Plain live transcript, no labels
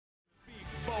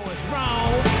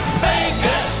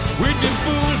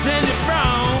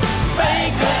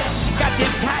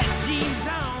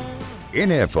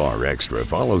NFR Extra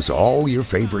follows all your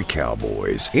favorite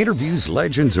cowboys, interviews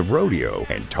legends of rodeo,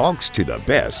 and talks to the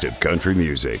best of country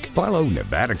music. Follow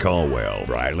Nevada Caldwell,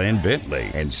 Ryland Bentley,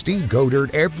 and Steve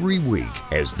Godert every week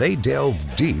as they delve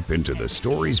deep into the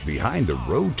stories behind the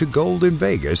road to gold in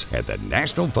Vegas at the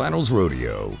National Finals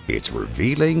Rodeo. It's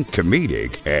revealing,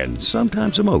 comedic, and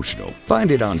sometimes emotional.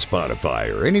 Find it on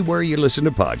Spotify or anywhere you listen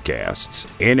to podcasts.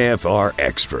 NFR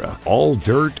Extra. All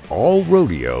dirt, all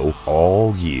rodeo,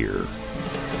 all year.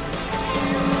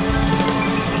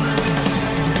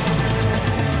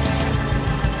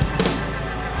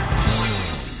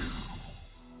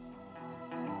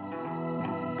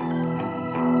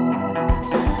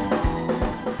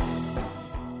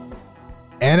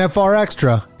 NFR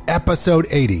Extra, Episode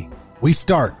 80. We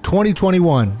start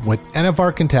 2021 with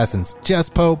NFR contestants Jess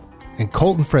Pope and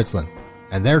Colton Fritzland,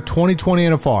 and their 2020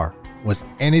 NFR was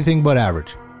anything but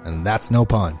average, and that's no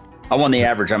pun. I won the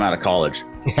average. I'm out of college.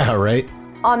 Yeah, right?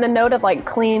 On the note of like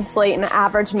clean slate and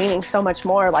average meaning so much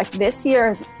more, like this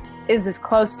year is as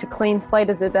close to clean slate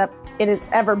as it has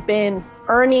ever been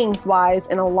earnings wise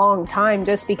in a long time,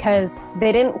 just because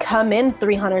they didn't come in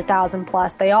 300,000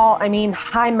 plus.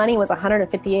 High money was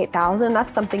 158,000.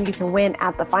 That's something you can win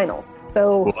at the finals.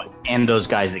 So, and those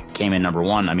guys that came in number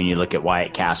one, I mean, you look at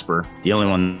Wyatt Casper, the only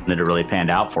one that it really panned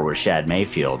out for was Shad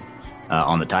Mayfield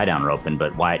on the tie down roping,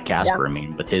 but Wyatt Casper, yeah. I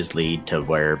mean, with his lead to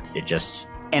where it just,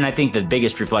 and I think the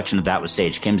biggest reflection of that was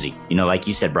Sage Kimzey. You know, like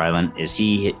you said, Brylan, is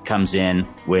he comes in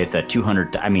with a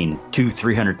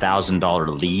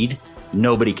 $300,000 lead.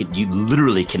 You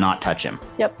literally cannot touch him.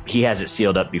 Yep. He has it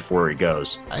sealed up before he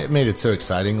goes. It made it so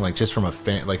exciting, like just from a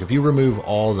fan, like if you remove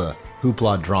all the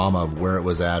hoopla drama of where it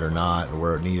was at or not, or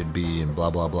where it needed to be and blah,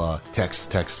 blah, blah,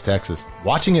 Texas.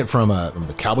 Watching it from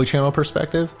the Cowboy Channel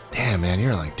perspective, damn, man,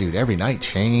 you're like, dude, every night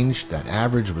changed. That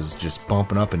average was just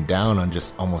bumping up and down on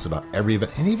just almost about every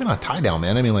event. And even on tie down,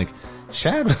 man. I mean, like,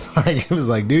 Shad was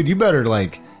like, dude, you better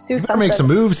make some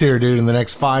moves here, dude, in the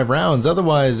next 5 rounds.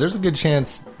 Otherwise, there's a good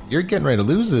chance you're getting ready to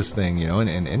lose this thing, you know,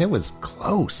 and it was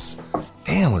close.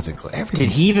 Damn, was it close?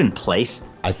 Did he even place?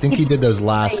 I think he did those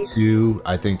last two.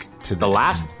 I think to the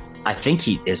last. I think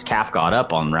his calf got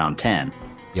up on round 10.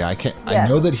 Yeah, I can't. Yeah. I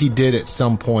know that he did at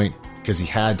some point because he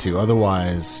had to.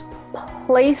 Otherwise,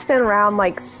 placed in round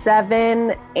like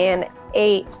 7 and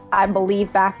 8, I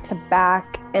believe, back to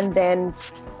back, and then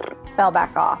fell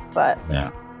back off. But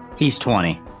yeah, he's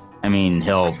 20. I mean,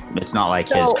 it's not like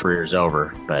his career's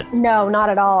over, but. No,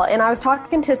 not at all. And I was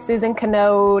talking to Susan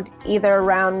Canode either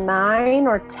around 9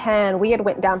 or 10. We had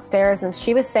went downstairs and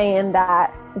she was saying that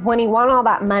when he won all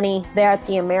that money there at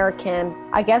the American,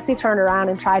 I guess he turned around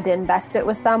and tried to invest it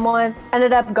with someone.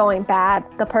 Ended up going bad.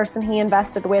 The person he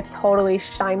invested with totally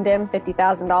shimed him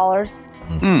 $50,000.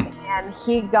 And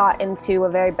he got into a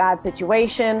very bad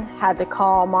situation, had to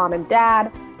call mom and dad,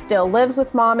 still lives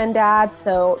with mom and dad.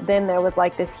 So then there was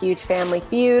like this huge family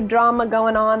feud drama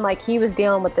going on. Like he was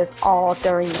dealing with this all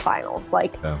during the finals.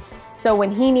 So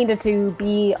when he needed to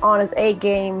be on his A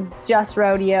game, just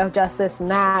rodeo, just this and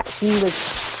that,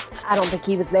 I don't think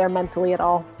he was there mentally at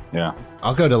all. Yeah.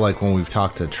 I'll go to like when we've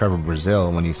talked to Trevor Brazil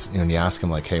when you ask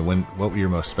him like, hey, what were your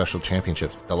most special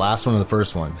championships? The last one or the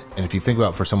first one? And if you think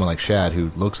about for someone like Shad, who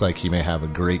looks like he may have a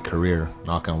great career,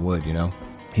 knock on wood, you know,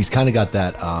 he's kind of got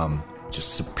that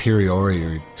just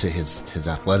superiority to his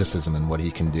athleticism and what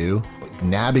he can do. But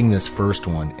nabbing this first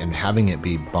one and having it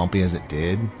be bumpy as it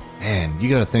did, man, you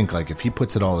got to think like if he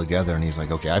puts it all together and he's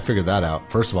like, okay, I figured that out.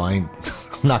 First of all, I'm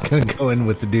not going to go in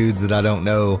with the dudes that I don't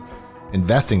know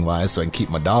investing wise, so I can keep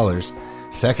my dollars.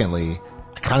 Secondly,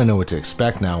 I kind of know what to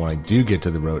expect now when I do get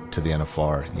to the road to the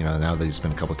NFR, you know, now that he's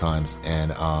been a couple times,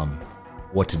 and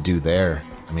what to do there.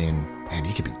 I mean, man,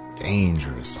 he could be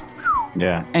dangerous.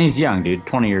 Yeah, and he's young, dude,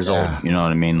 20 years old, you know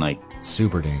what I mean? Like,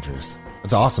 super dangerous.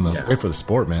 It's awesome, though. Great for the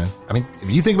sport, man. I mean,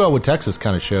 if you think about what Texas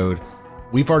kind of showed,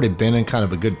 we've already been in kind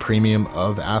of a good premium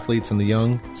of athletes in the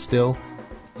young still.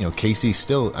 You know, Casey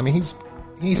still, I mean,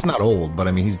 he's not old, but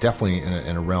I mean, he's definitely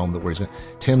in a realm where he's.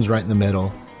 Tim's right in the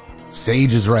middle.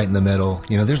 Sage is right in the middle.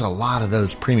 You know, there's a lot of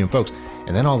those premium folks.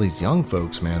 And then all these young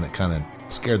folks, man, that kind of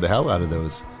scared the hell out of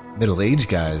those middle-aged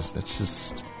guys. That's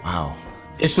just, wow.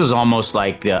 This was almost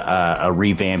like a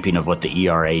revamping of what the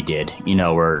ERA did, you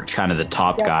know, where kind of the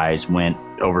top guys went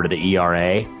over to the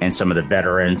ERA and some of the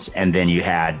veterans, and then you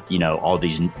had, you know, all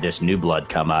this new blood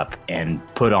come up and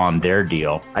put on their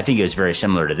deal. I think it was very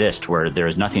similar to this, to where there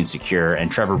was nothing secure.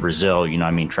 And Trevor Brazil, you know,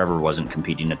 I mean, Trevor wasn't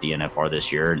competing at the NFR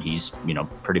this year, and he's, you know,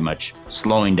 pretty much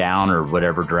slowing down or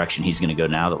whatever direction he's going to go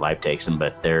now that life takes him.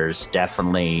 But there's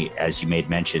definitely, as you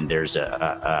made mention, there's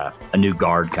a new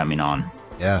guard coming on.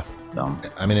 Yeah. So,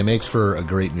 I mean, it makes for a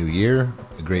great new year,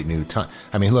 a great new time.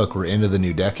 I mean, look, we're into the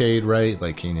new decade, right?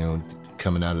 Like, you know,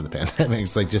 coming out of the pandemic.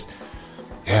 It's like just,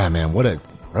 yeah, man,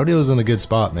 rodeo's in a good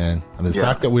spot, man. I mean, the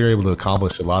fact that we were able to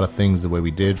accomplish a lot of things the way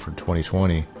we did for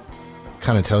 2020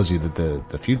 kind of tells you that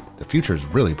the future is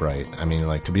really bright. I mean,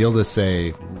 like, to be able to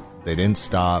say they didn't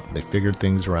stop, they figured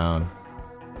things around.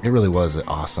 It really was an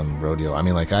awesome rodeo. I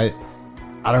mean, like, I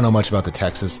don't know much about the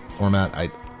Texas format. I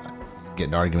get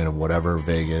an argument of whatever,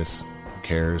 Vegas, who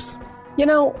cares? You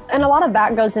know, and a lot of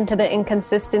that goes into the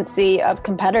inconsistency of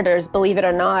competitors, believe it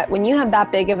or not. When you have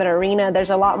that big of an arena, there's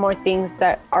a lot more things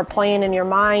that are playing in your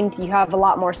mind. You have a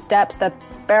lot more steps that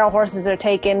barrel horses are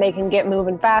taking. They can get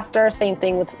moving faster. Same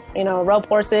thing with, you know, rope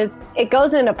horses. It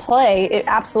goes into play. It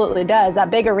absolutely does. That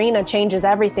big arena changes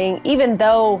everything. Even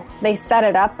though they set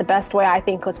it up the best way I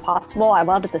think was possible. I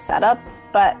loved the setup,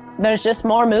 but there's just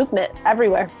more movement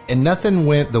everywhere. And nothing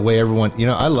went the way everyone, you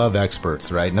know, I love experts,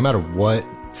 right? No matter what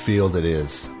field it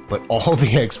is, but all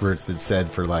the experts that said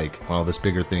for like, well, this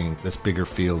bigger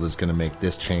field is going to make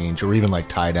this change, or even like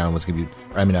tie down was going to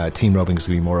be, team roping is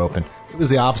going to be more open. It was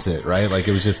the opposite, right? Like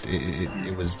it was just,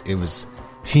 it was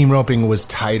team roping was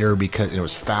tighter because it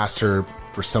was faster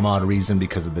for some odd reason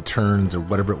because of the turns or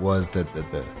whatever it was that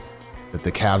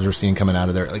the calves were seeing coming out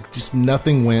of there. Like just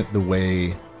nothing went the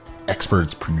way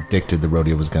experts predicted the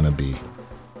rodeo was going to be.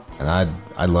 And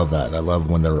I love that. I love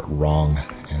when they're wrong,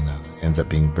 and ends up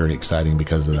being very exciting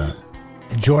because of that.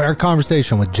 Enjoy our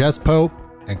conversation with Jess Pope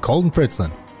and Colton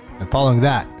Fritzland. And following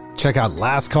that, check out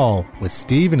Last Call with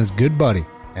Steve and his good buddy,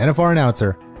 NFR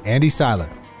announcer Andy Seiler.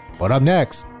 But up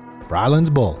next, Bryland's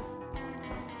Bull.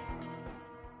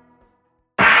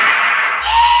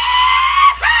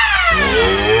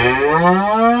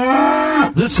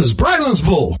 This is Bryland's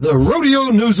Bull, the rodeo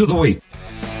news of the week.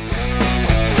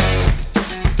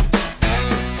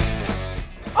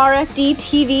 RFD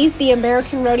TV's The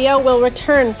American Rodeo will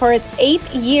return for its 8th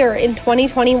year in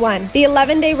 2021. The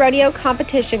 11-day rodeo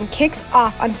competition kicks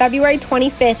off on February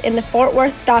 25th in the Fort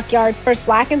Worth Stockyards for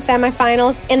slack and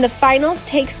semifinals, and the finals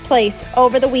takes place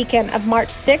over the weekend of March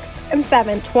 6th and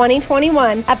 7th,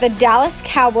 2021 at the Dallas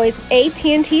Cowboys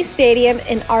AT&T Stadium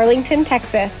in Arlington,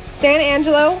 Texas. San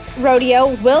Angelo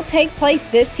Rodeo will take place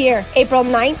this year, April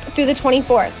 9th through the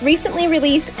 24th. Recently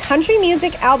released country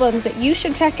music albums that you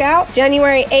should check out: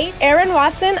 January 8th, Aaron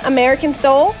Watson, American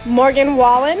Soul; Morgan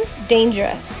Wallen,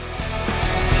 Dangerous.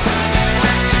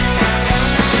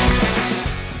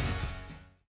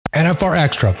 NFR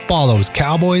Extra follows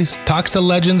cowboys, talks to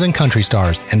legends and country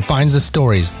stars, and finds the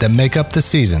stories that make up the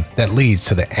season that leads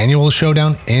to the annual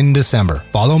showdown in December.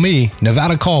 Follow me,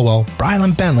 Nevada Caldwell,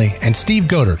 Bryland Bentley, and Steve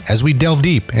Godert as we delve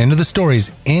deep into the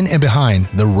stories in and behind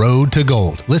the road to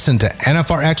gold. Listen to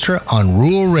NFR Extra on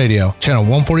Rural Radio, channel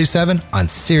 147 on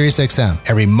Sirius XM,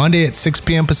 every Monday at 6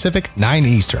 p.m. Pacific, 9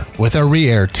 Eastern, with a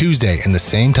re-air Tuesday in the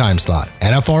same time slot.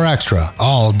 NFR Extra,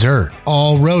 all dirt,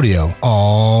 all rodeo,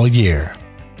 all year.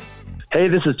 Hey,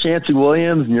 this is Chancey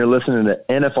Williams, and you're listening to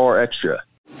NFR Extra.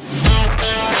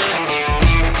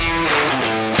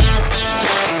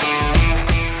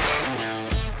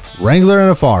 Wrangler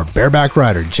NFR bareback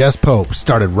rider Jess Pope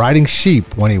started riding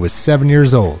sheep when he was 7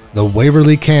 years old. The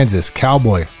Waverly, Kansas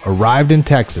cowboy arrived in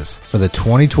Texas for the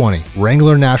 2020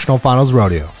 Wrangler National Finals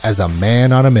Rodeo as a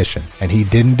man on a mission, and he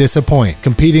didn't disappoint,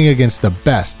 competing against the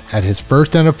best at his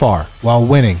first NFR while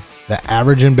winning the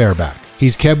average in bareback.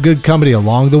 He's kept good company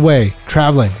along the way,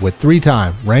 traveling with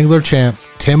three-time Wrangler champ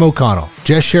Tim O'Connell.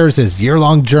 Jess shares his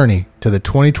year-long journey to the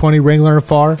 2020 Wrangler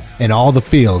NFR and all the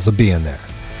feels of being there.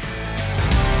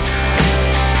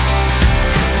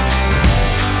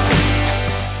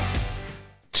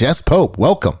 Jess Pope,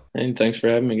 welcome. Hey, thanks for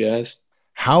having me, guys.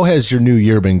 How has your new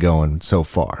year been going so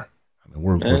far? I mean,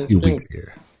 we're a few weeks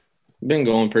here. Been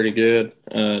going pretty good.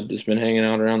 Just been hanging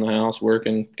out around the house,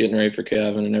 working, getting ready for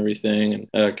calving and everything,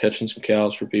 and catching some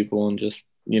cows for people, and just,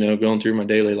 going through my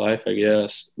daily life, I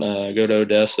guess. Go to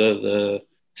Odessa the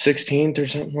 16th or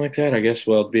something like that. I guess,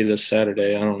 well, it'll be this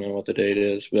Saturday. I don't know what the date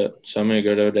is, but so I'm going to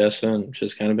go to Odessa, and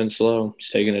just kind of been slow.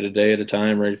 Just taking it a day at a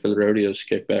time, ready for the rodeos to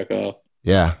kick back off.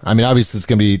 Yeah, I mean, obviously it's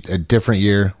going to be a different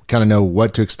year. Kind of know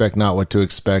what to expect, not what to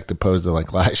expect, opposed to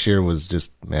like last year was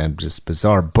just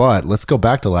bizarre. But let's go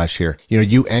back to last year.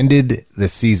 You ended the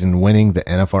season winning the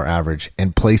NFR average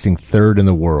and placing third in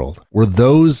the world. Were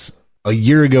those, a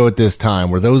year ago at this time,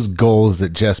 were those goals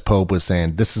that Jess Pope was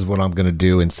saying, this is what I'm going to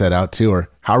do and set out to, or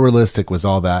how realistic was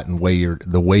all that and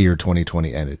the way your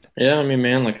 2020 ended? Yeah, I mean,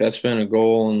 man, like that's been a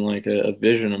goal and like a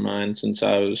vision of mine since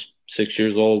I was 6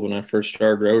 years old when I first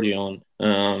started rodeoing.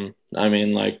 I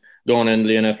mean, like going into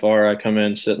the NFR, I come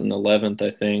in sitting 11th,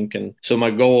 I think. And so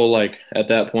my goal, like at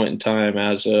that point in time,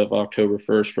 as of October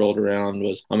 1st rolled around,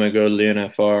 was I'm going to go to the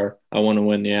NFR. I want to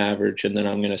win the average, and then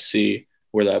I'm going to see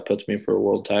where that puts me for a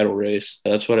world title race.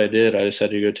 That's what I did. I just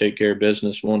had to go take care of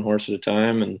business one horse at a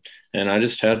time. And I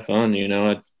just had fun,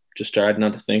 I just tried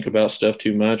not to think about stuff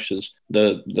too much. As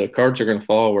the cards are going to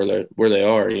fall where they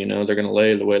are, they're going to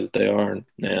lay the way that they are.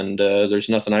 And there's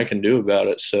nothing I can do about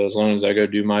it. So as long as I go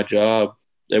do my job,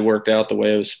 it worked out the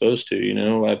way it was supposed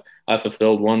to. I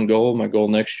fulfilled one goal. My goal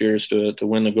next year is to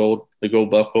win the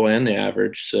gold buckle and the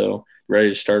average. So ready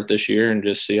to start this year and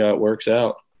just see how it works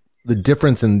out. The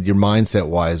difference in your mindset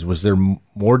wise, was there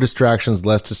more distractions,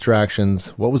 less distractions?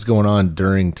 What was going on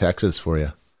during Texas for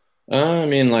you?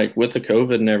 Like with the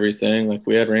COVID and everything, like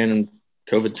we had random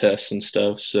COVID tests and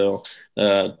stuff. So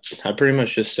I pretty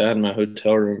much just sat in my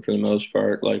hotel room for the most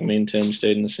part. Like me and Tim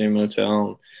stayed in the same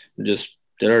hotel and just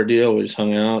did our deal. We just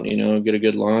hung out, get a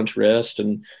good lunch, rest,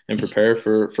 and prepare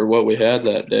for what we had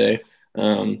that day.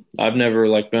 I've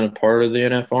never been a part of the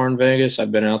NFR in Vegas.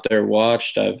 I've been out there,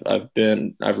 watched. I've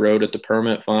rode at the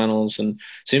permit finals, and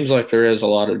it seems like there is a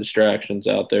lot of distractions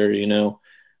out there,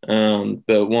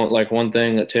 But one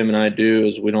thing that Tim and I do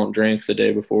is we don't drink the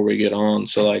day before we get on.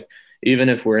 So even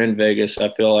if we're in Vegas, I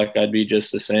feel like I'd be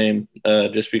just the same,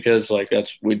 just because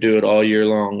we do it all year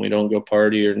long. We don't go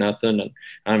party or nothing.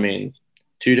 And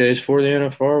 2 days before the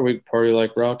NFR, we party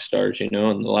like rock stars, and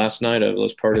the last night of it,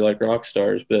 let's party like rock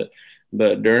stars. But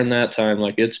during that time,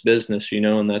 it's business,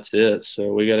 and that's it.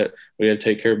 So we gotta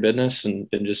take care of business and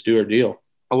just do our deal.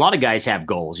 A lot of guys have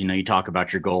goals. You talk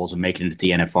about your goals of making it to the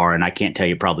NFR, and I can't tell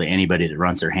you probably anybody that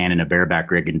runs their hand in a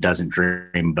bareback rig and doesn't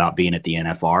dream about being at the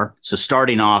NFR. So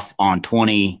starting off on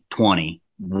 2020,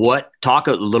 talk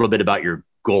a little bit about your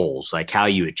goals, like how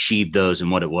you achieved those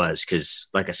and what it was. Because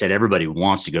like I said, everybody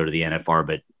wants to go to the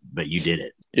NFR, but you did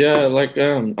it. Yeah,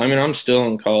 I'm still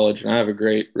in college, and I have a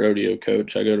great rodeo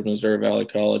coach. I go to Missouri Valley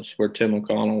College, where Tim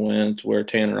O'Connell went, where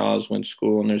Tanner Oz went to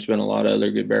school, and there's been a lot of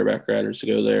other good bareback riders to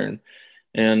go there.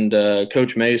 And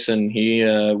Coach Mason, he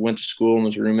went to school and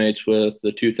was roommates with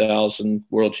the 2000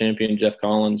 world champion Jeff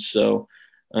Collins. So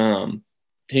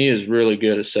he is really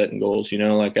good at setting goals.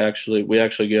 We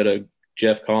actually get a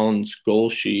Jeff Collins goal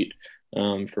sheet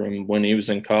from when he was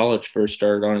in college, first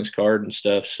started on his card and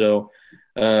stuff. So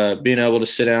being able to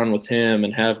sit down with him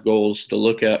and have goals to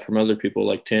look at from other people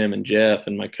like Tim and Jeff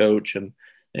and my coach, and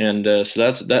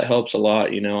so that helps a lot.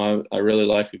 I really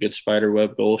like a good spider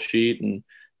web goal sheet and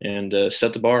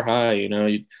set the bar high.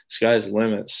 Sky's the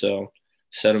limit. So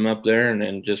set them up there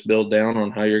and just build down on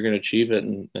how you're going to achieve it.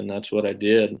 And that's what I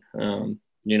did.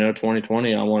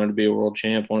 2020, I wanted to be a world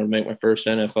champ, wanted to make my first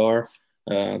NFR.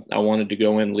 I wanted to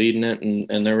go in leading it.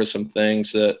 And there were some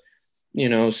things that,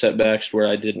 setbacks where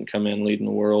I didn't come in leading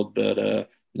the world, but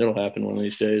it'll happen one of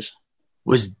these days.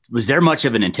 Was there much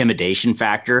of an intimidation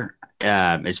factor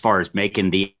as far as making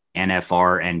the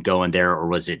NFR and going there, or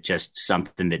was it just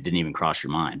something that didn't even cross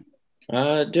your mind?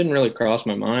 It didn't really cross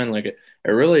my mind. It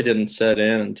really didn't set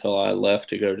in until I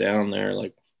left to go down there.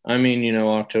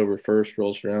 October 1st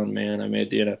rolls around, man, I made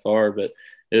the NFR, but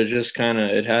it was just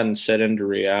it hadn't set into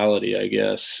reality, I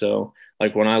guess. So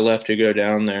when I left to go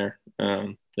down there,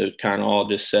 it kind of all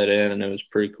just set in, and it was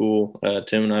pretty cool.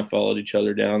 Tim and I followed each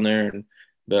other down there,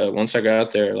 but once I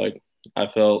got there, I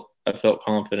felt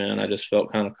confident. I just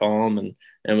felt kind of calm and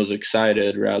was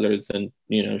excited rather than,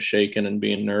 shaking and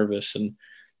being nervous. And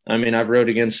I've rode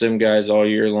against them guys all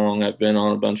year long. I've been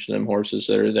on a bunch of them horses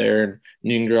that are there,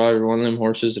 and you can draw every one of them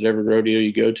horses at every rodeo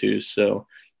you go to. So,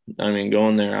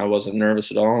 going there, I wasn't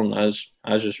nervous at all. And I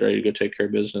was just ready to go take care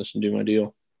of business and do my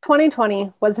deal.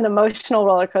 2020 was an emotional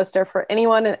roller coaster for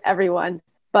anyone and everyone,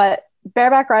 but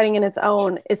bareback riding in its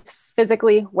own is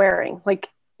physically wearing.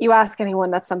 You ask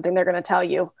anyone, that's something they're going to tell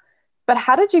you. But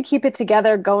how did you keep it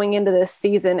together going into this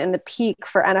season and the peak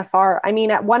for NFR?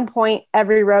 At one point,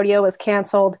 every rodeo was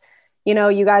canceled.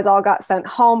 You guys all got sent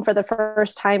home for the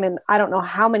first time in I don't know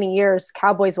how many years.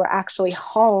 Cowboys were actually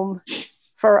home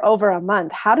for over a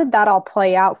month. How did that all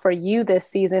play out for you this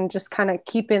season, just kind of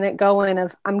keeping it going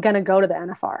of I'm going to go to the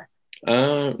NFR?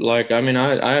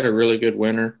 I had a really good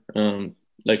winter.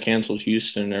 They canceled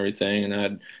Houston and everything,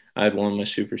 and I had won my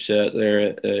superset there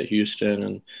at Houston,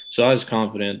 and so I was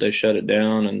confident. They shut it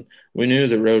down, and we knew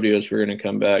the rodeos were going to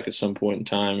come back at some point in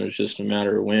time. It was just a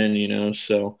matter of when,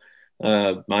 So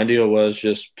my deal was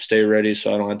just stay ready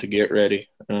so I don't have to get ready.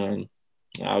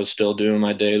 I was still doing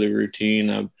my daily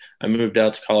routine. I moved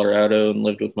out to Colorado and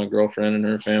lived with my girlfriend and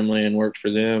her family and worked for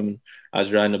them. And I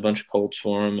was riding a bunch of colts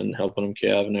for them and helping them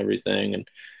calve and everything.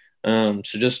 And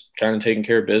so just kind of taking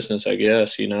care of business, I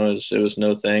guess. It was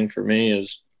no thing for me. It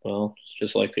was well, it's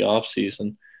just like the off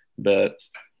season. But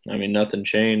I mean, nothing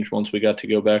changed once we got to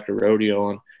go back to rodeo,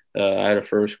 and I had a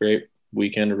first great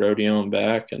weekend of rodeo and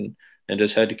back, and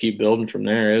just had to keep building from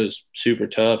there. It was super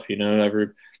tough,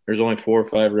 there's only 4 or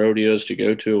 5 rodeos to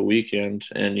go to a weekend,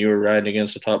 and you were riding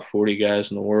against the top 40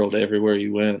 guys in the world everywhere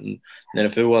you went. And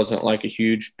if it wasn't like a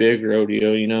huge, big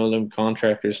rodeo, them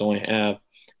contractors only have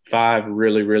 5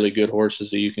 really, really good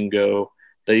horses that you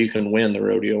can win the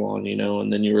rodeo on,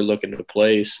 and then you were looking to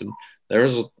place. And there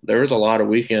was a lot of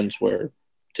weekends where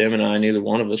Tim and I, neither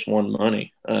one of us won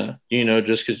money,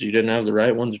 just because you didn't have the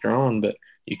right ones drawn, but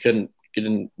you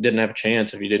didn't have a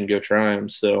chance if you didn't go try them.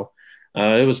 So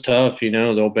it was tough.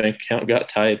 The old bank account got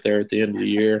tight there at the end of the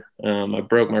year. I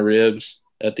broke my ribs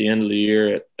at the end of the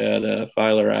year at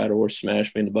Filer. I had a horse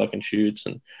smash me in the buck and shoots.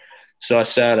 And so I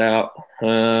sat out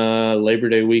Labor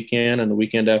Day weekend and the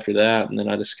weekend after that. And then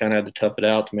I just kind of had to tough it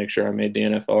out to make sure I made the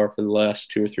NFR for the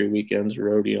last 2 or 3 weekends of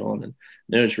rodeo. And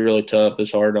it was really tough.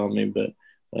 It's hard on me, but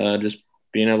just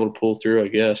being able to pull through, I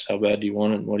guess. How bad do you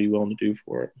want it and what are you willing to do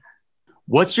for it?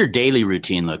 What's your daily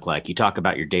routine look like? You talk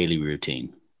about your daily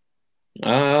routine.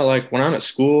 Like when I'm at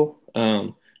school,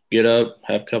 get up,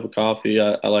 have a cup of coffee.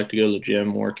 I like to go to the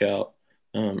gym, work out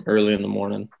early in the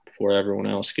morning before everyone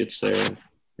else gets there,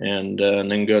 and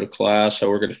then go to class. I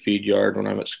work at a feed yard when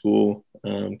I'm at school,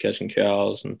 catching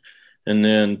cows, and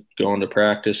then going to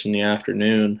practice in the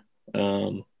afternoon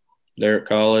there at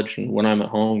college. And when I'm at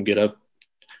home, get up,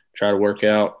 try to work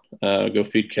out, go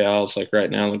feed cows. Like right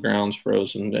now, the ground's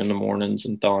frozen in the mornings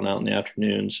and thawing out in the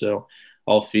afternoon. So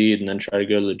I'll feed and then try to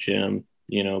go to the gym,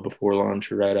 before lunch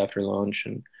or right after lunch,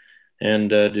 and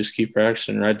just keep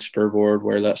practicing, ride the spur board,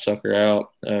 wear that sucker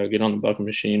out, get on the bucking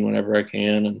machine whenever I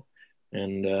can.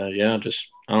 And just,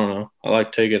 I don't know. I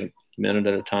like taking a minute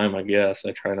at a time, I guess.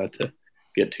 I try not to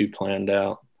get too planned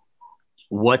out.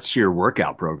 What's your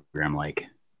workout program like?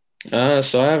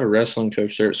 So I have a wrestling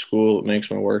coach there at school that makes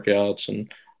my workouts,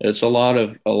 and it's a lot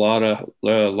of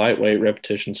lightweight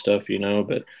repetition stuff,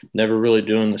 but never really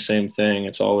doing the same thing.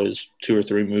 It's always 2 or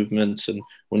 3 movements, and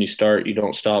when you start, you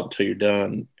don't stop until you're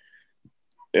done.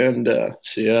 And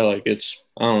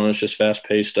it's just fast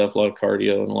paced stuff, a lot of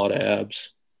cardio and a lot of abs.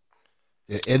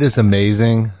 It is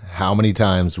amazing how many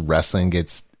times wrestling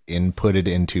gets inputted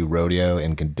into rodeo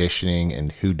and conditioning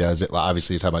and who does it.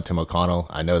 Obviously, you're talking about Tim O'Connell.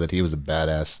 I know that he was a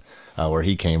badass where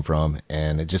he came from,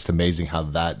 and it's just amazing how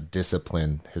that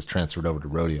discipline has transferred over to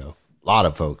rodeo. A lot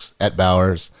of folks at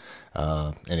Bowers.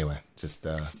 Anyway, just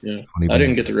funny. I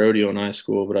didn't get the rodeo in high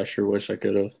school, but I sure wish I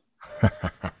could have.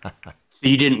 So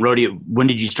you didn't rodeo. When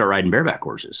did you start riding bareback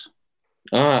horses?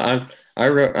 I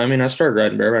started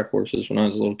riding bareback horses when I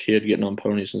was a little kid, getting on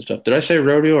ponies and stuff. Did I say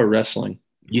rodeo or wrestling?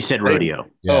 You said rodeo.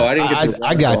 Yeah. Oh, I didn't get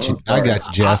I got you. I got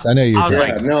you, Jess. I know you. I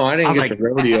didn't get the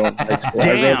rodeo in high school.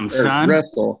 Damn, son.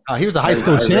 Wrestle. He was a high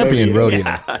school champion rodeo.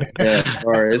 Yeah,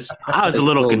 sorry. I was a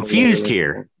little confused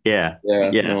here. Yeah.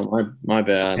 No, my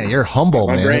bad. Yeah, you're humble,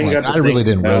 my man. brain like, got I really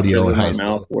didn't rodeo in high school.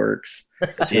 My mouth works.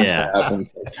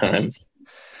 Happens sometimes.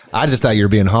 I just thought you were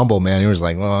being humble, man. You was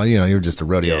like, well, you're just a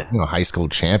rodeo, high school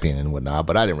champion and whatnot,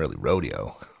 but I didn't really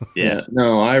rodeo. Yeah.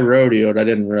 No, I rodeoed. I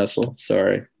didn't wrestle.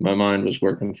 Sorry. My mind was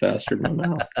working faster than my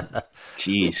mouth.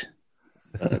 Jeez.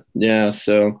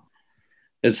 So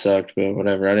it sucked, but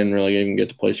whatever. I didn't really even get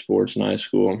to play sports in high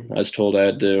school. I was told I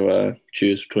had to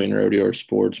choose between rodeo or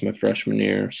sports my freshman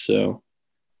year. So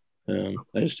I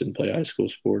just didn't play high school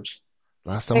sports.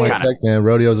 Last time I checked, man,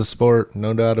 rodeo's a sport,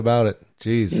 no doubt about it.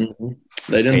 Jeez. Mm-hmm.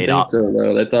 They didn't think so,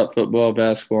 though. They thought football,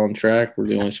 basketball, and track were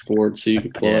the only sports you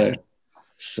could play. Yeah.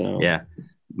 So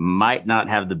might not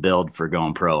have the build for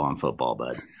going pro on football,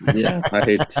 bud. Yeah, I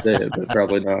hate to say it, but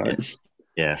probably not.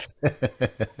 Yeah.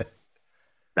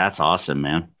 That's awesome,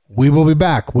 man. We will be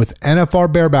back with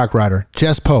NFR bareback rider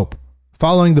Jess Pope.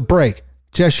 Following the break,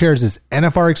 Jess shares his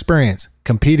NFR experience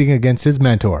competing against his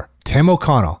mentor, Tim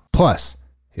O'Connell, plus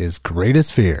his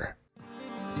greatest fear.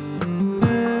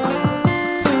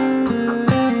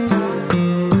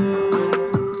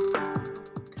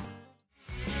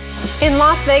 In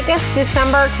Las Vegas,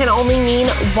 December can only mean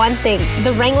one thing: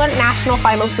 the Wrangler National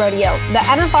Finals Rodeo. The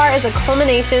NFR is a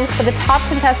culmination for the top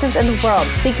contestants in the world,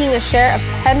 seeking a share of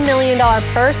 $10 million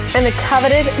purse and the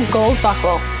coveted gold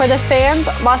buckle. For the fans,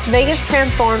 Las Vegas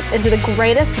transforms into the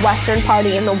greatest Western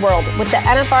party in the world with the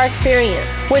NFR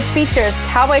Experience, which features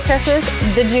Cowboy Christmas,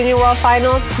 the Junior World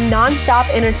Finals, non-stop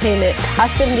entertainment,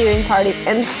 custom viewing parties,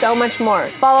 and so much more.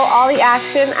 Follow all the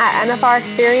action at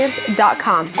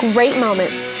NFRExperience.com. Great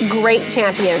moments, great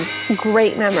champions,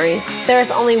 great memories. There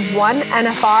is only one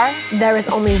NFR. There is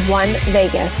only one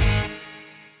Vegas.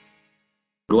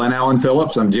 Glenn Allen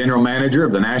Phillips. I'm general manager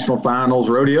of the National Finals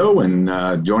Rodeo,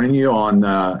 and joining you on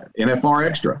NFR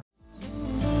Extra.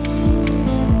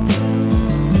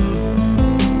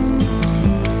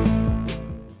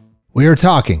 We are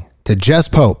talking to Jess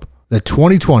Pope, the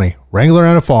 2020 Wrangler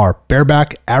NFR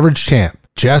Bareback Average Champ.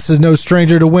 Jess is no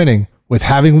stranger to winning, with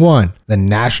having won the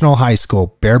National High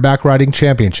School Bareback Riding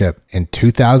Championship in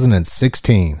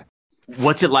 2016.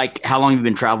 What's it like? How long have you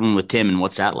been traveling with Tim, and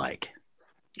what's that like?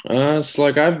 It's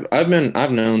like I've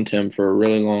known Tim for a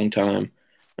really long time.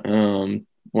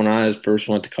 When I first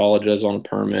went to college, I was on a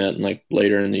permit, and like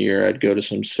later in the year, I'd go to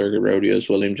some circuit rodeos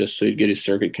with him just so he'd get his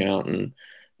circuit count.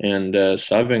 And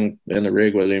so I've been in the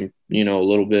rig with him, you know, a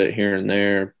little bit here and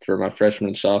there for my freshman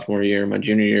and sophomore year. My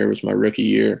junior year was my rookie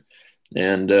year,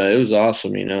 and it was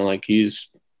awesome. You know, like he's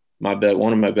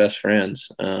one of my best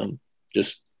friends.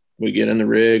 Just we get in the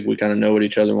rig, we kind of know what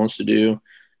each other wants to do,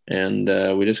 and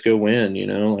we just go win. You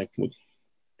know, like we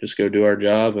just go do our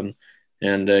job,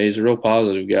 and he's a real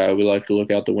positive guy. We like to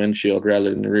look out the windshield rather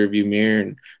than the rearview mirror.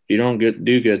 And if you don't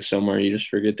do good somewhere, you just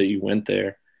forget that you went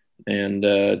there. And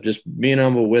just being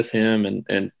humble with him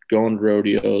and going to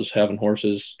rodeos, having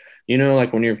horses, you know,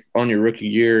 like when you're on your rookie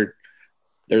year,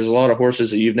 there's a lot of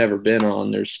horses that you've never been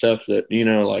on. There's stuff that, you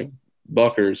know, like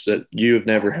buckers that you've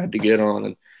never had to get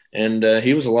on. And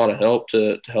he was a lot of help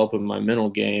to help in my mental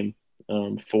game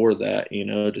for that, you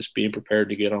know, just being prepared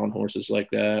to get on horses like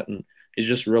that. And he's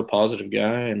just a real positive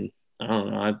guy. And I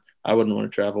don't know, I wouldn't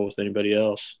want to travel with anybody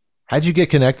else. How'd you get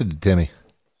connected to Timmy?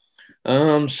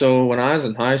 So when I was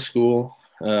in high school,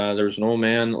 there was an old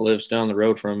man that lives down the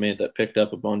road from me that picked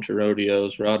up a bunch of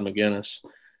rodeos, Rod McGinnis.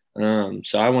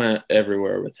 So I went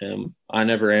everywhere with him. I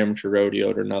never amateur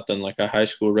rodeoed or nothing. Like I high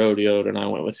school rodeoed, and I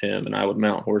went with him, and I would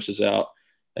mount horses out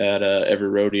at every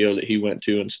rodeo that he went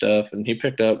to and stuff. And he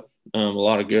picked up a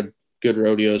lot of good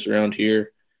rodeos around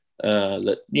here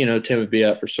that, you know, Tim would be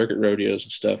at for circuit rodeos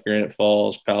and stuff, Granite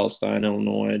Falls, Palestine,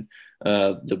 Illinois,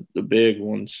 the big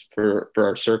ones for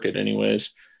our circuit anyways.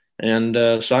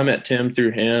 And so I met Tim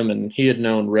through him, and he had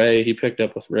known Ray. He picked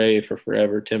up with Ray for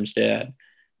forever, Tim's dad.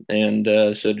 And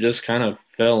so just kind of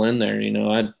fell in there. You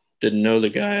know, I didn't know the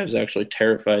guy. I was actually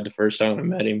terrified the first time I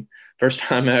met him. First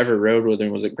time I ever rode with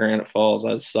him was at Granite Falls.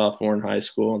 I was a sophomore in high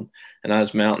school, and I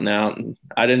was mounting out, and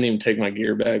I didn't even take my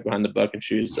gear bag behind the bucket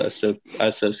shoes. I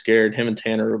was so scared. Him and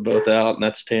Tanner were both out, and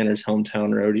that's Tanner's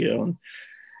hometown rodeo. And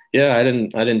yeah, I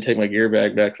didn't take my gear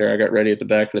bag back there. I got ready at the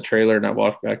back of the trailer, and I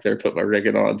walked back there, put my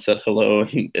rigging on, said hello,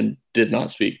 and did not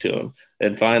speak to him.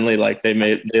 And finally, like they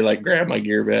grabbed my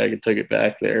gear bag and took it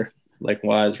back there, like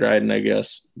while I was riding, I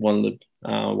guess one of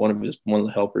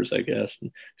the helpers, I guess,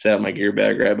 and sat my gear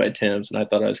bag right by Tim's, and I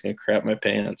thought I was gonna crap my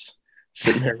pants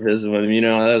sitting there visiting with him. You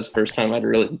know, that was the first time I'd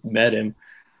really met him.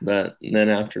 But then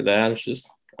after that, it's just,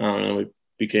 I don't know, we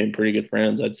became pretty good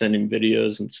friends. I'd send him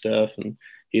videos and stuff, and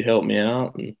he'd help me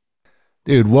out. And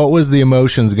dude, what was the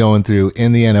emotions going through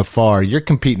in the NFR? You're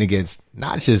competing against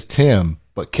not just Tim,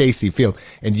 but Casey Field.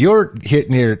 And you're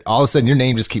hitting here, all of a sudden your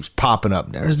name just keeps popping up.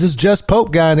 There's this Jess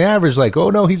Pope guy on the average, like,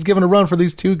 oh no, he's giving a run for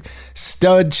these two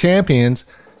stud champions.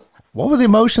 What were the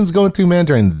emotions going through, man,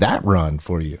 during that run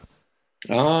for you?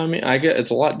 I mean, I guess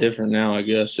it's a lot different now, I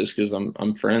guess, just because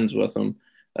I'm friends with them.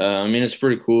 I mean, it's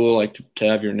pretty cool, like to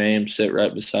have your name sit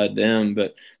right beside them.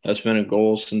 But that's been a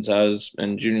goal since I was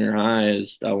in junior high.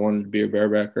 Is I wanted to be a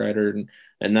bareback rider,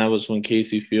 and that was when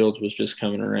Casey Fields was just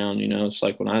coming around. You know, it's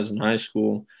like when I was in high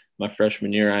school, my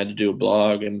freshman year, I had to do a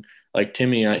blog, and like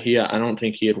Timmy, I don't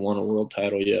think he had won a world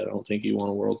title yet. I don't think he won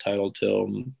a world title till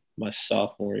my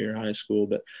sophomore year of high school.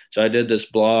 But so I did this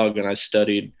blog, and I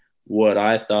studied what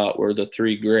I thought were the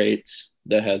three greats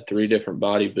that had three different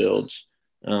body builds.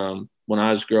 When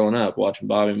I was growing up, watching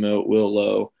Bobby Moat, Will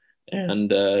Lowe,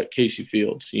 and Casey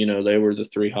Fields, you know, they were the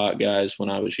three hot guys when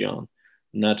I was young.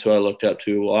 And that's who I looked up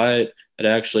to. Well, I had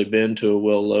actually been to a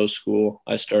Will Lowe school.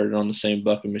 I started on the same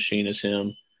bucking machine as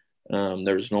him.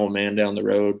 There was an old man down the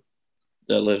road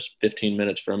that lives 15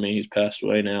 minutes from me. He's passed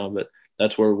away now, but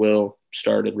that's where Will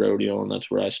started rodeo, and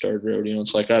that's where I started rodeo.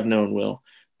 It's like I've known Will,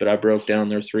 but I broke down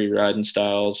their three riding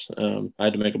styles. I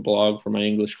had to make a blog for my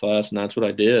English class, and that's what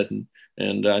I did.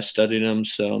 And I studied them.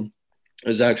 So it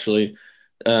was actually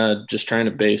just trying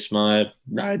to base my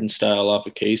riding style off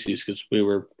of Casey's, because we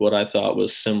were what I thought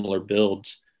was similar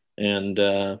builds. And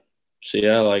so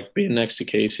yeah, like being next to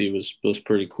Casey was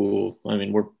pretty cool. I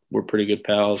mean, we're pretty good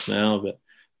pals now, but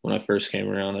when I first came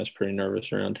around, I was pretty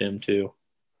nervous around him too.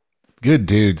 Good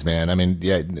dudes, man. I mean,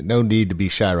 yeah, no need to be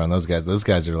shy around those guys. Those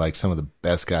guys are like some of the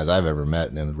best guys I've ever met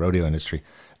in the rodeo industry.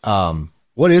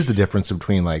 What is the difference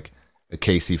between like a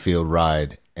Casey Field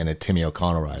ride and a Timmy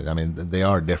O'Connell ride? I mean, they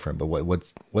are different, but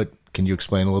what Can you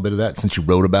explain a little bit of that since you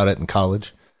wrote about it in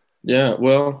college? Yeah,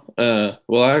 actually,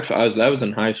 that was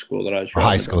in high school that I was.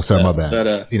 High school, sorry, my bad.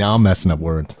 But, I'm messing up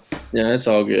words. Yeah, it's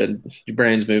all good. Your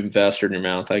brain's moving faster than your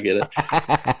mouth. I get it.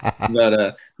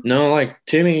 But no, like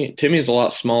Timmy's a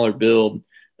lot smaller build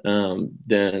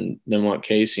than what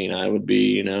Casey and I would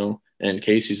be, and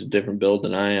Casey's a different build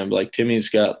than I am. Like Timmy's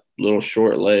got little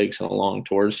short legs and a long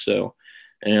torso,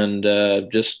 and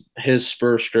just his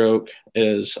spur stroke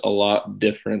is a lot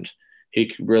different.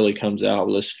 He really comes out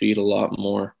with his feet a lot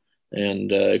more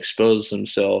and exposes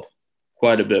himself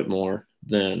quite a bit more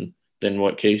than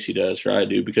what Casey does or I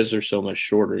do, because they're so much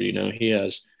shorter. He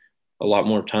has a lot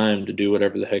more time to do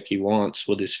whatever the heck he wants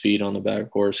with his feet on the back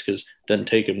horse, because it doesn't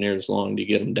take him near as long to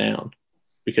get him down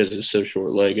because it's so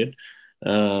short-legged.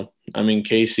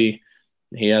 Casey,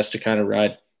 he has to kind of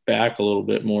ride back a little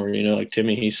bit more. Like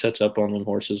Timmy, he sets up on them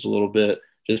horses a little bit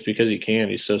just because he can.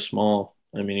 He's so small.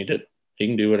 He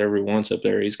can do whatever he wants up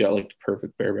there. He's got like the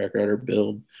perfect bareback rider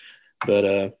build.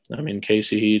 But,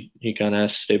 Casey, he kind of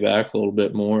has to stay back a little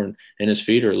bit more, and his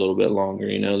feet are a little bit longer.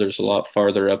 There's a lot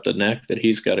farther up the neck that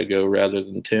he's got to go rather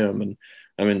than Tim.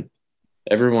 And,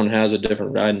 everyone has a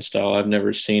different riding style. I've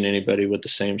never seen anybody with the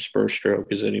same spur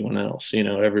stroke as anyone else.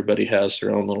 Everybody has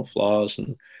their own little flaws.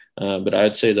 But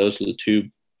I'd say those are the two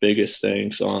biggest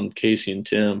things on Casey and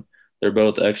Tim. They're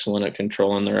both excellent at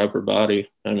controlling their upper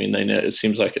body. It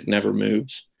seems like it never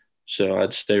moves. So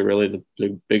I'd say really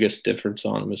the biggest difference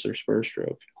on them is their spur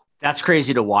stroke. That's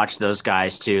crazy to watch those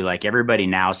guys too. Like everybody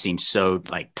now seems so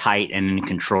like tight and in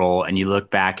control. And you look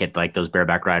back at like those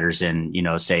bareback riders in,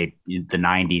 say the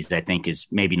 90s, I think is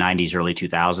maybe 90s, early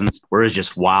 2000s, where it was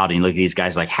just wild. And you look at these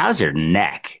guys like, how's their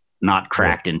neck not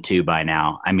cracked in two by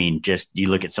now? Just you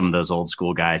look at some of those old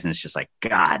school guys and it's just like,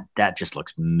 God, that just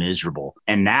looks miserable.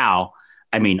 And now,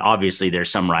 obviously there's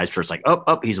some riders where it's like,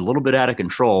 he's a little bit out of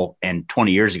control. And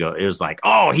 20 years ago, it was like,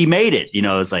 oh, he made it.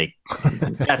 It's like,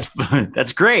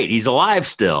 that's great. He's alive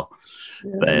still.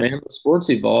 Yeah, man, the sport's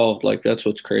evolved. Like that's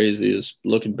what's crazy is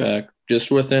looking back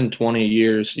just within 20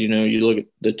 years, you look at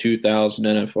the 2000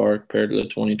 NFR compared to the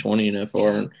 2020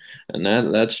 NFR. And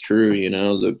that's true.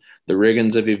 The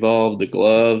riggings have evolved, the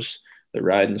gloves, the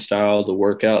riding style, the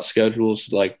workout schedules.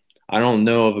 Like I don't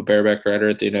know of a bareback rider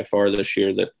at the NFR this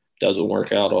year that doesn't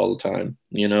work out all the time.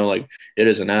 Like it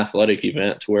is an athletic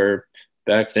event to where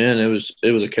back then it was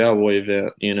a cowboy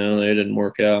event. They didn't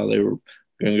work out. They were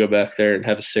going to go back there and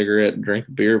have a cigarette and drink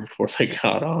a beer before they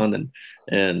got on.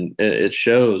 And it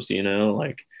shows,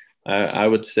 like I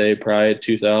would say probably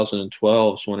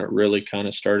 2012 is when it really kind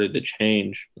of started to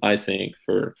change, I think,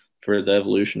 for the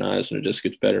evolutionize, and it just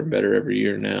gets better and better every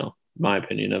year now, my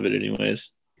opinion of it anyways.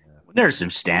 There's some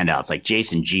standouts like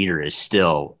Jason Jeter is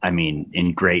still,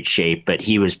 in great shape, but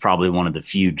he was probably one of the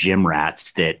few gym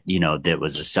rats that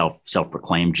was a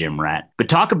self-proclaimed gym rat. But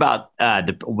talk about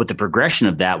with the progression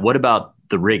of that. What about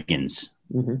the riggings?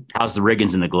 Mm-hmm. How's the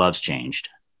riggings and the gloves changed?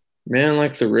 Man,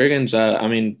 like the riggings,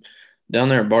 down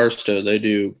there at Barstow, they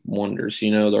do wonders.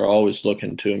 They're always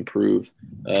looking to improve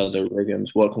their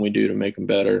riggings. What can we do to make them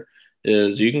better?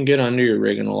 Is you can get under your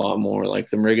rigging a lot more. Like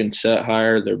the rigging set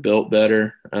higher, they're built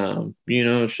better.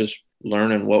 It's just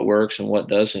learning what works and what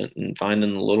doesn't and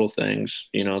finding the little things.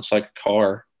 It's like a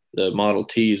car. The Model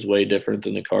T is way different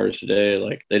than the cars today.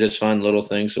 Like they just find little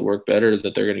things that work better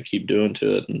that they're going to keep doing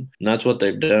to it. And that's what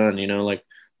they've done. Like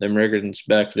them riggings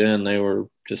back then, they were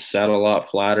just sat a lot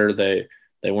flatter. They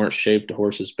weren't shaped to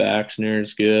horses' backs near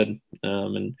as good.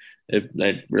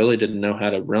 They really didn't know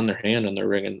how to run their hand on their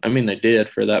rigging. They did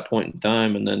for that point in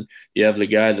time. And then you have the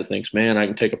guy that thinks, man, I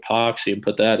can take epoxy and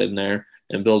put that in there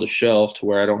and build a shelf to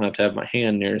where I don't have to have my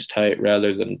hand near as tight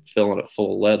rather than filling it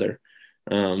full of leather.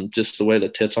 Just the way the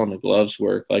tits on the gloves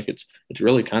work, like it's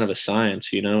really kind of a science,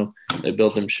 They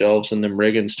build them shelves and them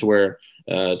riggings to where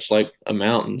it's like a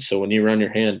mountain. So when you run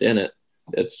your hand in it,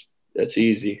 it's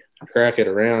easy. Crack it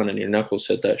around and your knuckles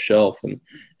hit that shelf, and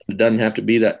it doesn't have to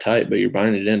be that tight, but you're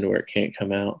binding it in to where it can't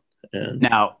come out. And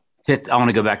now, tits. I want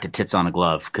to go back to tits on a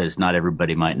glove because not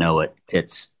everybody might know what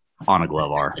tits on a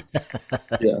glove are.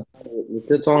 Yeah, the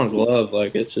tits on a glove,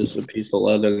 like it's just a piece of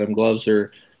leather. Them gloves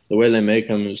are the way they make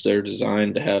them is they're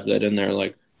designed to have that in there.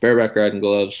 Like bareback riding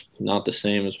gloves, not the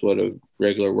same as what a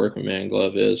regular working man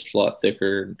glove is. It's a lot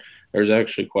thicker. There's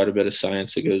actually quite a bit of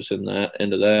science that goes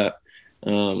into that.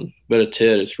 But a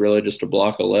tit is really just a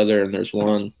block of leather, and there's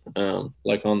one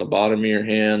like on the bottom of your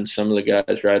hand. Some of the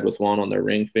guys ride with one on their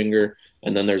ring finger,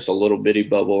 and then there's a little bitty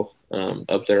bubble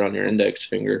up there on your index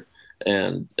finger.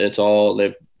 And it's all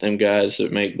them guys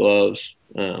that make gloves.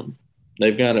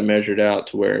 They've got it measured out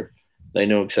to where they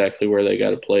know exactly where they got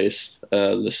to place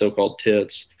the so-called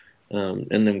tits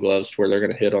in them gloves to where they're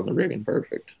going to hit on the rigging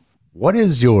perfect. What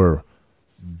is your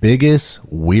biggest,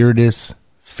 weirdest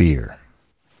fear?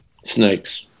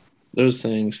 Snakes. Those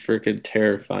things freaking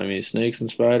terrify me. Snakes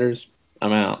and spiders,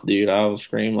 I'm out, dude. I will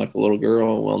scream like a little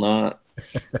girl. Will not.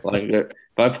 Like if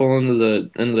I pull into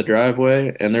the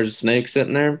driveway and there's a snake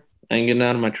sitting there, I ain't getting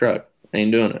out of my truck. I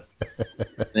ain't doing it.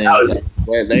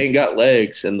 They ain't got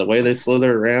legs, and the way they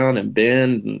slither around and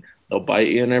bend, and they'll bite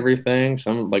you and everything.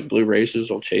 Some like blue racers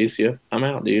will chase you. I'm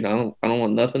out, dude. I don't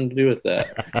want nothing to do with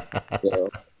that. So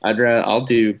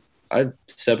I'd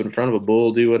step in front of a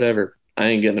bull, do whatever. I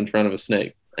ain't getting in front of a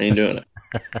snake. I ain't doing it.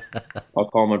 I'll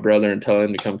call my brother and tell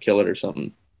him to come kill it or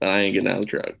something. But I ain't getting out of the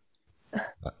truck.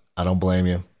 I don't blame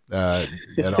you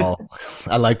at all.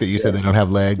 I like that you said they don't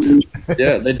have legs.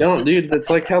 Yeah, they don't, dude. That's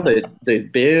like how they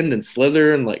bend and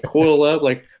slither and like coil up.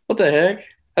 Like, what the heck?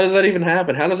 How does that even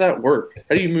happen? How does that work?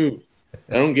 How do you move?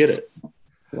 I don't get it.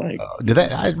 Like, I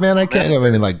can't. I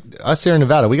mean, like us here in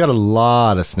Nevada, we got a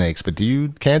lot of snakes. But do you,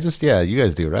 Kansas? Yeah, you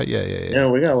guys do, right? Yeah. Yeah,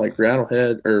 we got like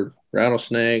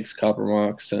rattlesnakes, copper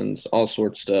moccasins, all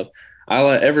sorts of stuff.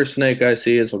 Every snake I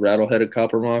see is a rattle-headed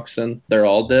copper moccasin. They're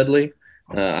all deadly.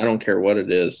 I don't care what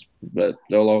it is, but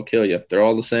they'll all kill you. If they're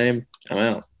all the same, I'm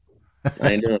out.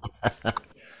 I ain't doing it.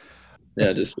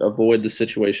 Yeah, just avoid the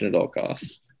situation at all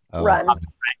costs. Run.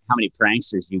 How many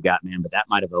pranksters you got, man? But that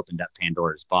might have opened up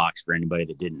Pandora's box for anybody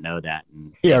that didn't know that.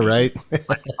 Yeah, right.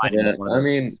 Yeah, I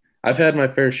mean, I've had my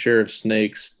fair share of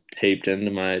snakes taped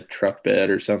into my truck bed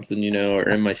or something, or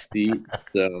in my seat.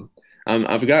 So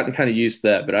I've gotten kind of used to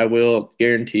that, but I will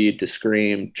guaranteed to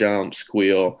scream, jump,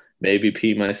 squeal, maybe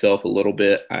pee myself a little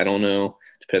bit. I don't know.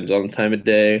 Depends on the time of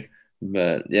day.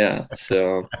 But yeah,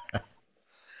 so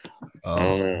I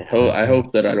don't know. I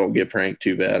hope that I don't get pranked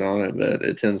too bad on it, but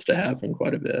it tends to happen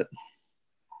quite a bit.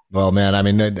 Well, man, I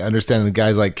mean, understanding the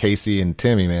guys like Casey and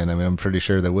Timmy, man, I mean, I'm pretty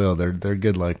sure they will. They're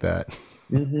good like that.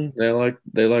 Mm-hmm.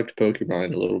 They like to poke your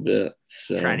mind a little bit.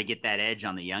 So. Trying to get that edge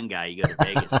on the young guy, you go to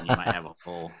Vegas and you might have a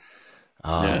full.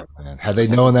 Oh, yeah. Man. Had they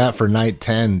known that for night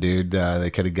 10, dude,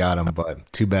 they could have got him,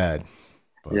 but too bad.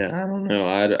 But. Yeah, I don't know.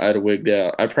 I'd have wigged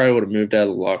out. I probably would have moved out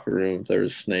of the locker room if there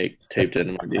was a snake taped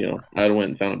into my deal. I'd have went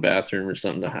and found a bathroom or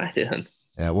something to hide in.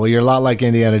 Yeah, well, you're a lot like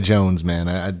Indiana Jones, man.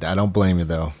 I don't blame you,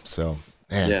 though. So,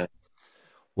 man. Yeah.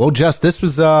 Well, Jess, this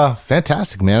was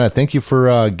fantastic, man. I thank you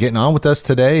for getting on with us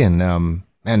today, and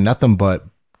man, nothing but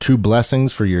true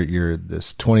blessings for your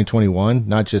this 2021,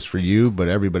 not just for you, but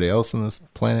everybody else on this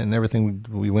planet and everything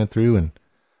we went through. And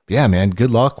yeah, man, good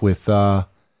luck with I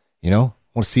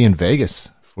want to see you in Vegas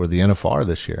for the NFR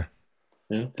this year.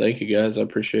 Yeah, thank you guys. I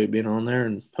appreciate being on there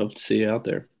and hope to see you out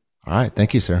there. All right,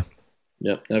 thank you, sir.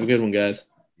 Yep, have a good one, guys.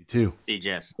 You too. See you,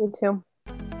 Jess. You too.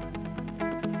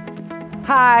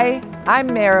 Hi,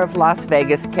 I'm Mayor of Las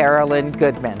Vegas, Carolyn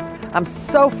Goodman. I'm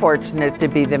so fortunate to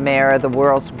be the mayor of the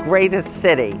world's greatest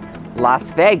city,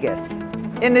 Las Vegas.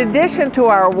 In addition to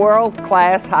our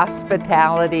world-class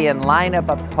hospitality and lineup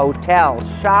of hotels,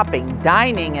 shopping,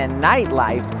 dining, and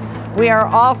nightlife, we are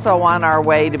also on our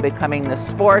way to becoming the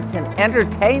sports and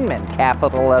entertainment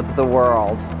capital of the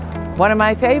world. One of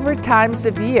my favorite times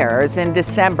of year is in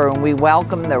December when we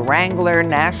welcome the Wrangler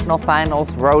National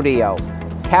Finals Rodeo,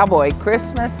 Cowboy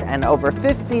Christmas, and over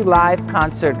 50 live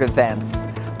concert events.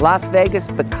 Las Vegas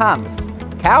becomes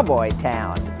Cowboy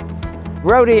Town.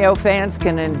 Rodeo fans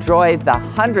can enjoy the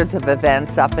hundreds of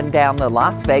events up and down the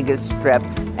Las Vegas Strip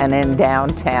and in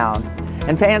downtown.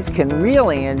 And fans can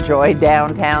really enjoy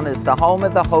downtown as the home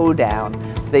of the Hoedown,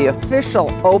 the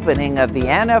official opening of the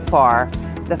NFR,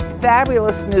 the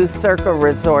fabulous new Circa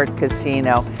Resort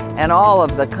Casino, and all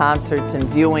of the concerts and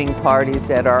viewing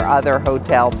parties at our other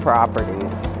hotel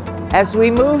properties. As we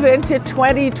move into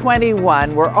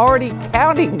 2021, we're already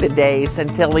counting the days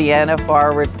until the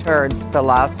NFR returns to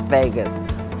Las Vegas,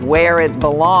 where it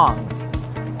belongs.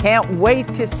 Can't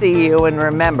wait to see you, and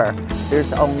remember,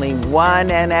 there's only one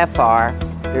NFR,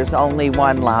 there's only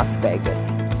one Las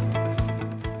Vegas.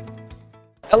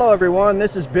 Hello everyone,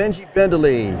 this is Benji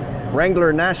Bendeley,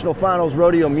 Wrangler National Finals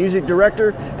Rodeo Music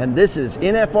Director, and this is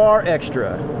NFR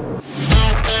Extra.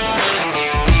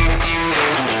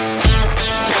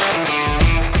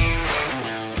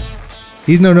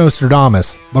 He's no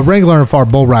Nostradamus, but Wrangler NFR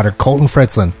bull rider Colton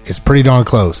Fritzland is pretty darn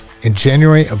close. In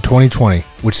January of 2020,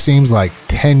 which seems like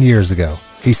 10 years ago,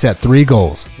 he set 3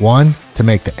 goals. 1, to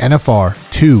make the NFR,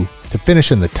 2, to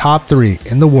finish in the top 3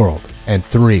 in the world, and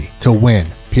 3, to win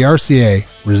PRCA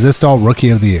Resistol Rookie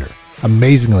of the Year.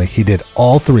 Amazingly, he did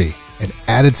all 3 and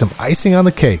added some icing on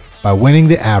the cake by winning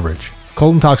the average.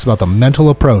 Colton talks about the mental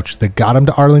approach that got him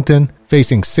to Arlington,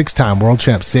 facing 6-time world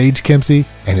champ Sage Kempsey,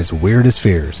 and his weirdest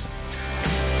fears.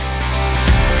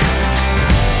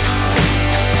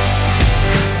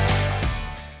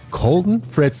 Colton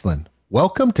Fritzland.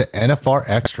 Welcome to NFR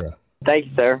Extra. Thank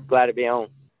you, sir. Glad to be on.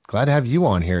 Glad to have you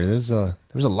on here. There's a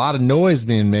lot of noise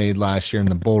being made last year in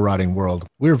the bull riding world.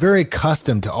 We were very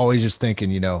accustomed to always just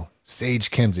thinking, Sage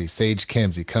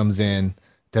Kimzey comes in,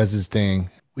 does his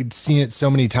thing. We'd seen it so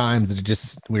many times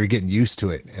that we were getting used to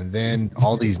it. And then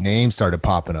all these names started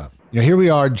popping up. Here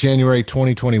we are, January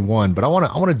 2021, but I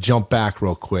want to jump back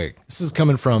real quick. This is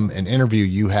coming from an interview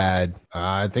you had,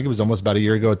 I think it was almost about a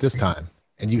year ago at this time.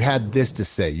 And you had this to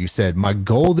say. You said, my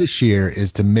goal this year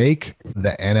is to make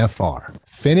the NFR,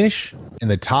 finish in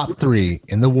the top 3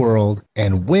 in the world,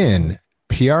 and win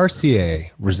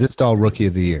PRCA Resist All Rookie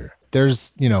of the Year.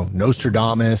 There's,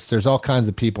 Nostradamus. There's all kinds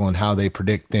of people and how they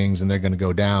predict things and they're going to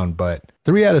go down. But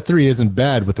 3 out of 3 isn't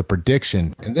bad with a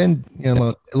prediction. And then,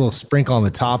 a little sprinkle on the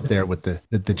top there with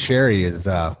the cherry is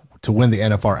to win the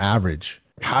NFR average.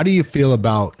 How do you feel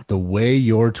about the way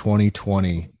your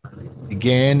 2020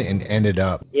 began and ended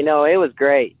up? It was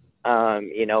great.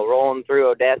 Rolling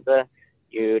through Odessa,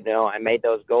 I made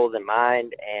those goals in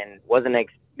mind and wasn't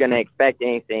going to expect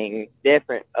anything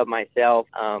different of myself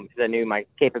because I knew my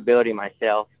capability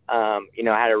myself. I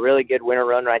had a really good winter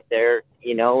run right there,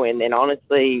 and then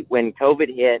honestly, when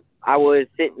COVID hit, I was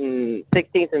sitting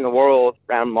 16th in the world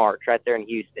around March right there in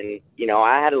Houston.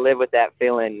 I had to live with that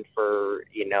feeling for,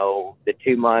 the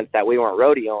 2 months that we weren't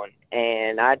rodeoing.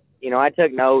 And I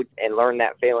took notes and learned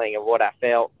that feeling of what I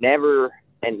felt. Never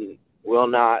and will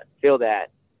not feel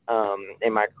that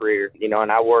in my career,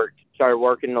 and I started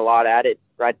working a lot at it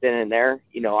right then and there.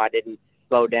 I didn't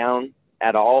slow down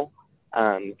at all.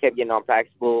 Kept getting on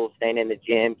practice pool, staying in the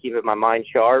gym, keeping my mind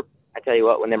sharp. I tell you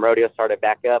what, when them rodeos started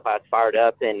back up, I was fired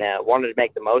up and wanted to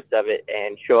make the most of it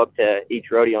and show up to each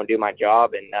rodeo and do my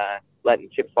job and letting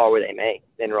chips fall where they may.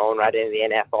 Then rolling right into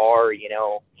the NFR,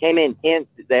 came in tenth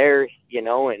there,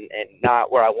 and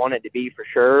not where I wanted to be for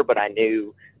sure, but I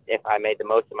knew if I made the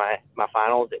most of my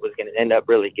finals, it was going to end up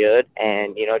really good.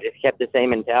 And, just kept the same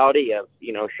mentality of,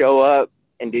 show up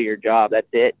and do your job. That's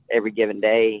it every given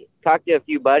day. Talked to a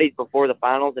few buddies before the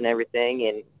finals and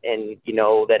everything and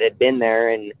that had been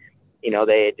there and,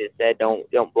 they had just said,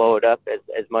 don't blow it up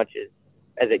as much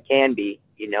as it can be,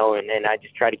 and then I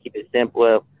just try to keep it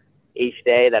simple each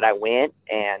day that I went.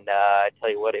 And I tell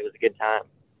you what, it was a good time.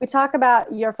 We talk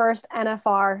about your first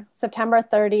NFR, September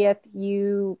 30th,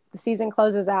 the season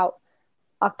closes out.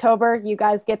 October, you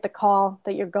guys get the call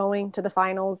that you're going to the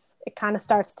finals. It kind of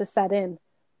starts to set in.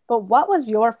 But what was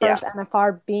your first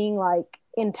NFR being like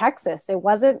in Texas? It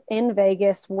wasn't in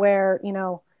Vegas where,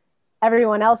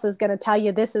 everyone else is going to tell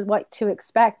you this is what to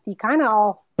expect. You kind of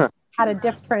all had a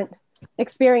different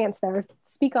experience there.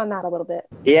 Speak on that a little bit.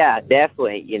 Yeah,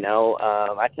 definitely.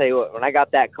 I tell you what, when I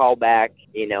got that call back,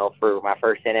 for my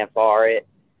first NFR,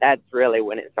 that's really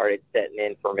when it started setting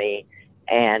in for me.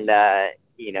 And,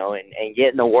 and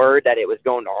getting the word that it was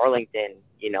going to Arlington,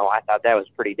 I thought that was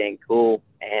pretty dang cool.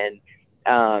 And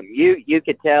you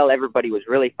could tell everybody was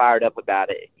really fired up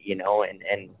about it,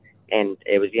 and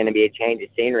it was going to be a change of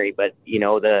scenery. But,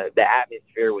 the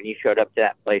atmosphere when you showed up to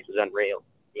that place was unreal.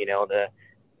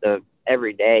 The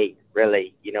every day,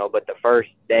 really, but the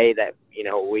first day that,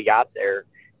 we got there,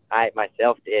 I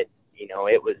myself did,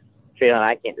 it was feeling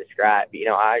I can't describe.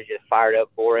 I was just fired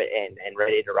up for it and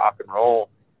ready to rock and roll.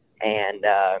 And,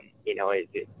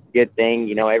 it's a good thing,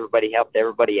 everybody helped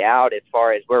everybody out as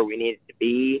far as where we needed to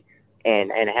be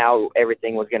and how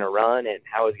everything was going to run and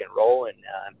how it was going to roll. And,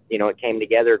 it came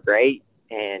together great.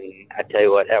 And I tell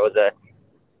you what, that was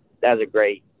a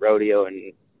great rodeo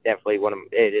and definitely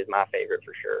it is my favorite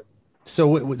for sure. So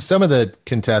with some of the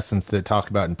contestants that talk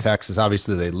about in Texas,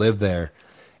 obviously they live there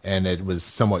and it was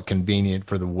somewhat convenient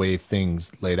for the way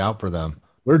things laid out for them.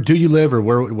 Where do you live, or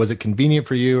where was it convenient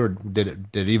for you, or did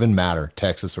it even matter,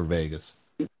 Texas or Vegas?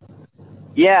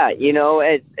 Yeah,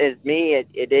 as me,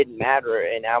 it didn't matter,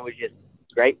 and I was just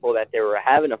grateful that they were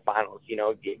having a finals,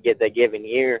 get the given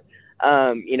year.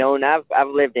 And I've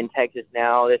lived in Texas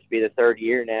now. This will be the third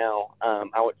year now.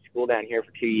 I went to school down here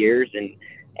for 2 years and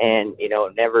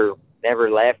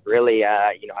never left really.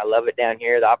 I love it down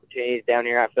here. The opportunities down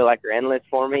here, I feel like are endless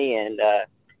for me. And,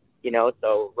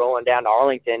 so rolling down to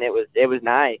Arlington, it was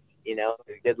nice, it was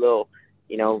a good little,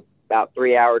 about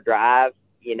 3-hour drive,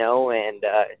 and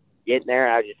getting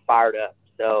there, I was just fired up.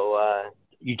 So,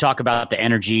 you talk about the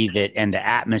energy and the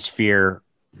atmosphere.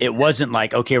 It wasn't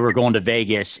like, okay, we're going to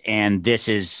Vegas and this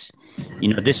is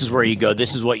where you go.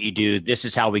 This is what you do. This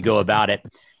is how we go about it.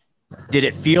 Did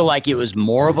it feel like it was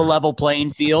more of a level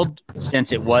playing field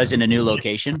since it was in a new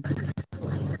location?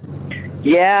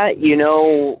 Yeah.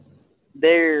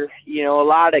 There, a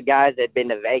lot of guys that had been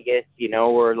to Vegas,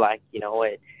 were like,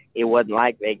 it wasn't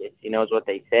like Vegas, is what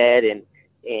they said. And,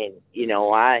 And,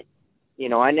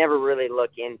 I never really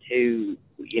look into,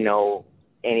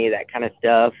 any of that kind of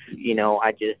stuff.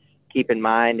 I just keep in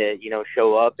mind to,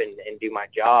 show up and do my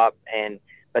job.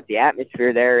 But the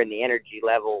atmosphere there and the energy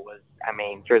level was,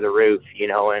 through the roof,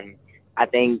 and I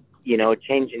think,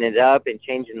 changing it up and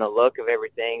changing the look of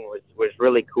everything was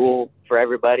really cool for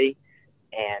everybody.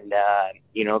 And,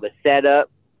 the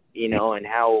setup, and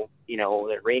how,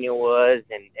 the arena was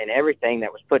and everything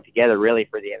that was put together really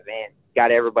for the event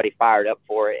got everybody fired up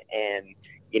for it. And,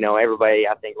 everybody,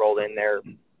 I think, rolled in there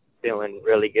feeling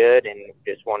really good and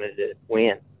just wanted to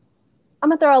win. I'm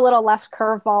going to throw a little left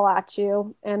curveball at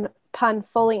you, and pun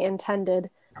fully intended.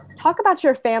 Talk about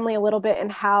your family a little bit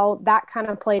and how that kind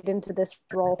of played into this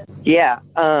role. Yeah.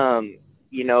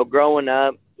 Growing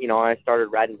up, I started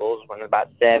riding bulls when I was about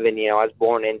 7. I was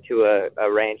born into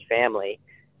a ranch family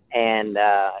and,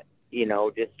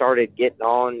 just started getting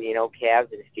on,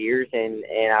 calves and steers. And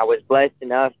I was blessed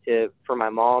enough from my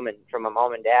mom and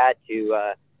dad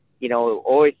to,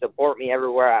 always support me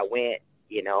everywhere I went.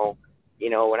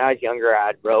 When I was younger,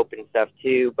 I'd rope and stuff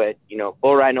too, but,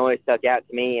 bull riding always stuck out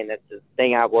to me, and that's the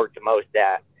thing I've worked the most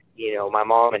at. My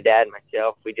mom and dad and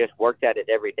myself, we just worked at it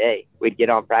every day. We'd get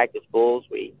on practice bulls,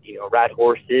 we, ride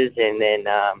horses, and then,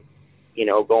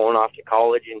 going off to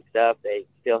college and stuff, they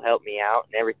still helped me out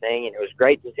and everything, and it was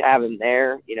great to have them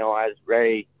there. I was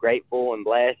very grateful and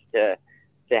blessed to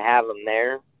have them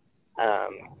there,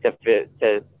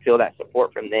 to feel that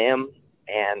support from them,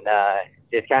 and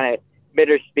just kind of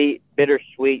bittersweet,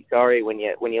 when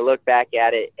you look back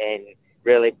at it, and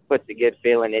really puts a good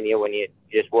feeling in you when you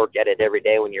just work at it every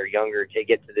day when you're younger to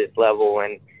get to this level,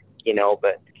 and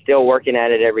but still working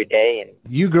at it every day. And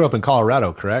you grew up in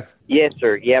Colorado, correct? Yes,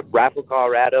 sir. Yep, Rifle,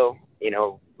 Colorado.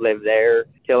 Lived there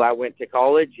till I went to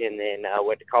college, and then I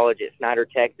went to college at Snyder,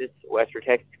 Texas, Western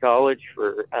Texas College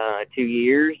for 2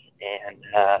 years, and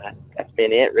that's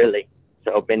been it really.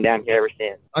 So I've been down here ever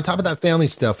since. On top of that family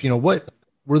stuff, what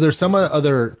were there some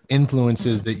other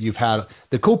influences that you've had?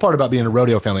 The cool part about being a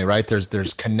rodeo family, right?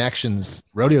 There's connections.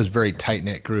 Rodeo is a very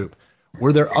tight-knit group.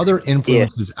 Were there other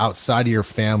influences outside of your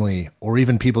family, or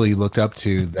even people you looked up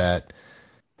to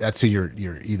that's who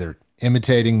you're either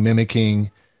imitating,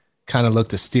 mimicking, kind of look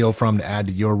to steal from to add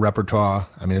to your repertoire?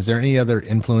 Is there any other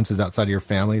influences outside of your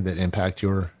family that impact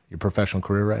your professional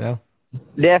career right now?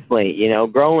 Definitely.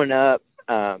 Growing up,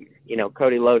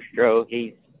 Cody Lostro,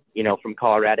 he's, from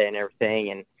Colorado and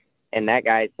everything. And that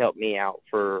guy's helped me out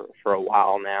for a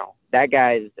while now. That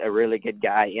guy's a really good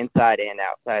guy inside and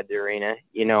outside the arena.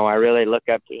 I really look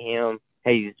up to him.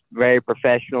 He's very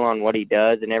professional on what he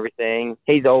does and everything.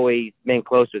 He's always been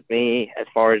close with me as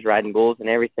far as riding bulls and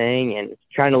everything, and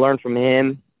trying to learn from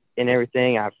him and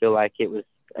everything. I feel like it was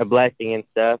a blessing and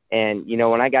stuff. And,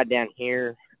 when I got down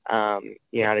here, I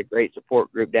had a great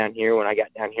support group down here when I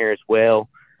got down here as well.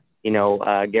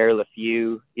 Gary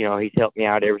LeFew, he's helped me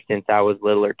out ever since I was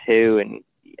littler too. And,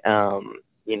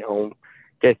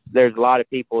 just there's a lot of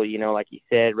people, like you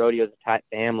said, rodeo's a tight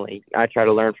family. I try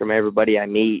to learn from everybody I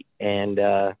meet, and,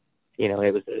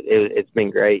 it's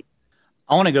been great.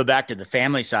 I want to go back to the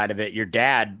family side of it. Your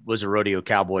dad was a rodeo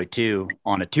cowboy too,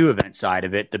 on a 2-event side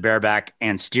of it, the bareback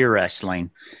and steer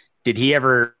wrestling. Did he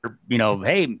ever,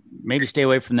 hey, maybe stay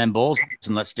away from them bulls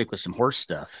and let's stick with some horse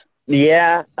stuff?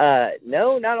 Yeah,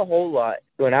 no, not a whole lot.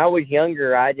 When I was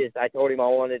younger, I told him I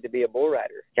wanted to be a bull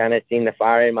rider. Kind of seen the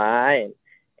fire in my eye,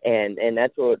 and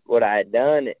that's what I had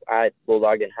done. I had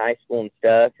bulldogged in high school and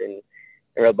stuff, and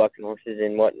rode bucking horses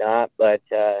and whatnot. But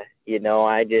when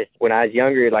I was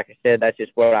younger, like I said, that's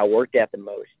just what I worked at the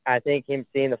most. I think him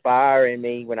seeing the fire in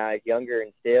me when I was younger,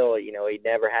 and still, he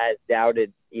never has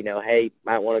doubted, hey,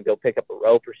 might want to go pick up a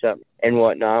rope or something and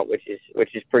whatnot, which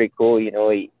is pretty cool.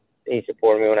 He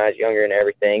supported me when I was younger and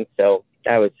everything. So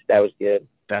that was good.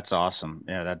 That's awesome.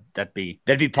 Yeah, that'd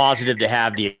be positive to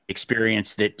have the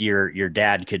experience that your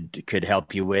dad could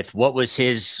help you with. What was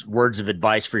his words of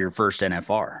advice for your first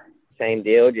NFR? Same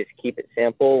deal. Just keep it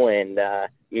simple. And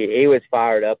he was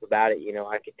fired up about it.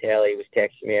 I could tell he was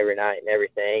texting me every night and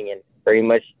everything, and pretty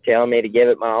much telling me to give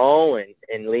it my all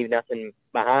and leave nothing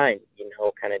behind,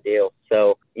 kind of deal.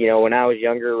 So, when I was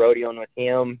younger, rodeoing with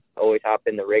him, always hop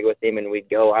in the rig with him and we'd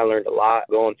go. I learned a lot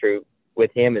going through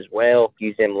with him as well.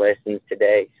 Use them lessons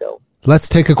today. So let's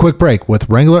take a quick break with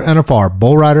Wrangler NFR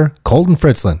bull rider Colton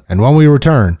Fritzlan. And when we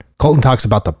return, Colton talks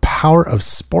about the power of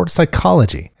sports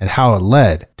psychology and how it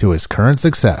led to his current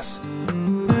success.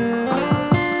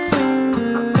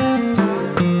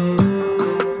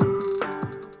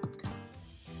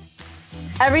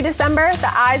 Every December,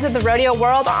 the eyes of the rodeo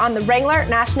world are on the Wrangler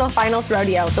National Finals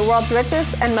Rodeo, the world's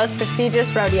richest and most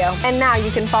prestigious rodeo. And now you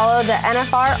can follow the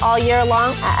NFR all year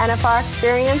long at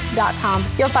NFRexperience.com.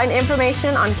 You'll find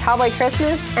information on Cowboy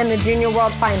Christmas and the Junior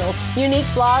World Finals, unique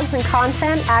blogs and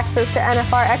content, access to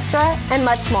NFR Extra, and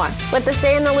much more. With the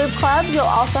Stay in the Loop Club, you'll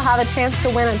also have a chance to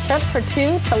win a trip for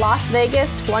two to Las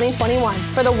Vegas 2021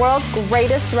 for the world's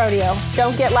greatest rodeo.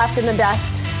 Don't get left in the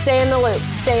dust. Stay in the loop,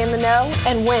 stay in the know,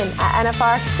 and win at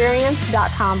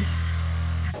NFRexperience.com.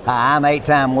 Hi, I'm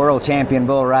 8-time world champion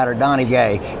bull rider Donnie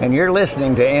Gay, and you're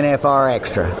listening to NFR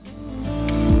Extra.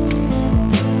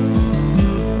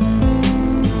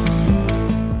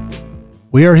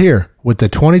 We are here with the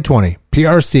 2020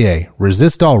 PRCA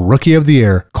Resistol Rookie of the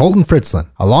Year, Colton Fritzlan.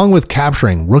 Along with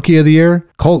capturing Rookie of the Year,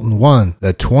 Colton won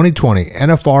the 2020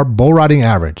 NFR Bull Riding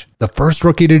Average, the first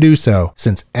rookie to do so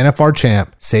since NFR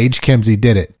champ Sage Kimzey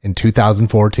did it in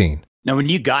 2014. Now, when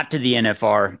you got to the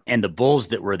NFR and the bulls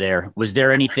that were there, was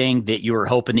there anything that you were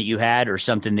hoping that you had or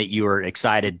something that you were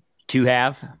excited to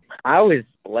have? I was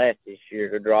blessed this year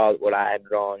to draw what I had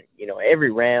drawn.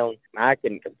 Every round, I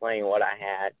couldn't complain what I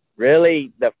had.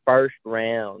 Really, the first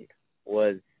round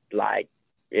was like,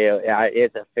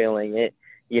 it's a feeling.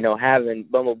 Having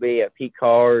Bumblebee at Pete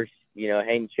Cars,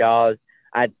 Hayden Shaw's,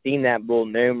 I'd seen that bull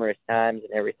numerous times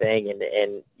and everything,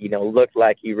 and looked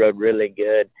like he rode really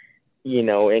good.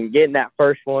 And getting that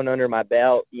first one under my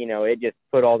belt, it just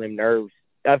put all them nerves,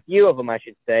 a few of them, I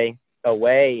should say,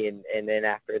 away. And then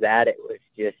after that, it was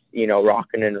just,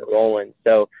 rocking and rolling.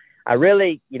 So I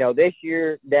really, this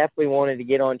year definitely wanted to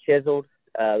get on Chiseled,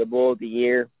 the bull of the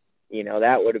year.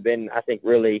 That would have been, I think,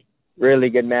 really, really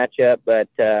good matchup. But,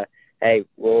 hey,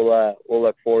 we'll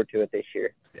look forward to it this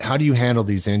year. How do you handle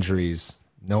these injuries,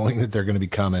 knowing that they're going to be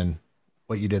coming,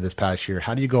 what you did this past year?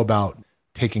 How do you go about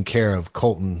taking care of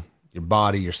Colton, your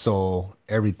body, your soul,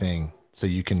 everything, so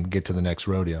you can get to the next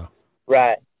rodeo?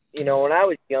 Right. When I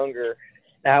was younger,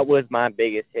 that was my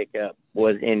biggest hiccup,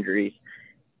 was injuries.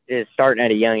 It's starting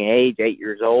at a young age, 8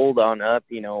 years old on up,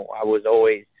 I was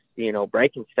always,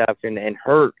 breaking stuff and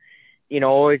hurt.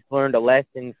 Always learned a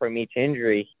lesson from each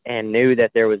injury and knew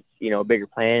that there was, a bigger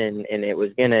plan and it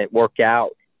was going to work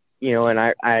out. And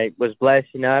I was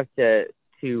blessed enough to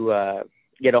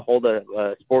get a hold of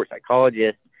a sports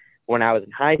psychologist when I was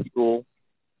in high school,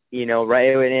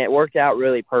 right. And it worked out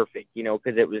really perfect,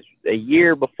 because it was a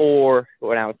year before,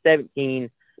 when I was 17,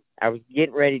 I was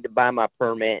getting ready to buy my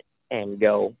permit and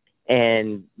go,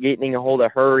 and getting a hold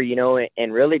of her,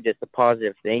 and really just the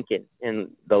positive thinking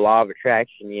and the law of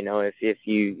attraction. If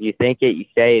you think it, you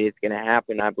say it, it's going to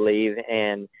happen, I believe.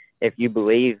 And if you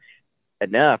believe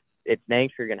enough, it's dang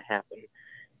sure going to happen.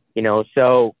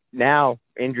 So now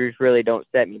injuries really don't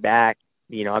set me back.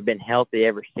 I've been healthy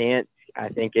ever since. I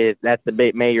think that's the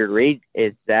big major reason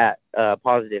is that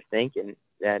positive thinking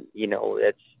that,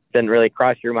 it doesn't really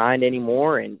cross your mind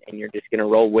anymore, and you're just going to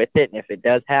roll with it. And if it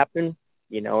does happen,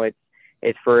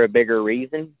 it's for a bigger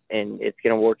reason, and it's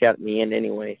going to work out in the end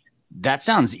anyways. That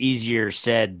sounds easier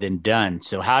said than done.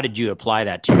 So how did you apply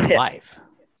that to your life?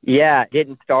 Yeah,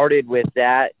 getting started with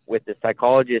that, with the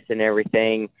psychologist and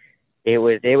everything, it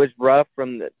was rough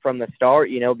from the start,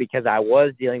 because I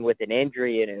was dealing with an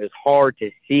injury, and it was hard to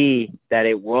see that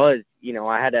it was,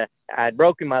 I had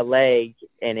broken my leg,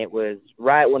 and it was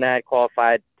right when I had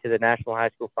qualified to the National High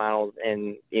School Finals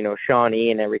and,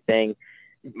 Shawnee and everything,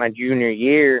 my junior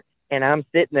year. And I'm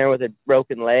sitting there with a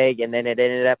broken leg, and then it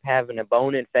ended up having a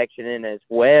bone infection in as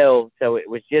well. So it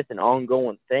was just an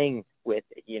ongoing thing with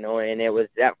it, and it was,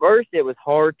 at first it was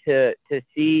hard to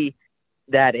see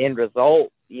that end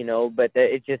result, but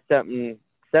it's just something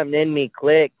in me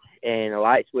clicked, and a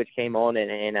light switch came on,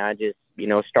 and I just,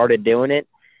 started doing it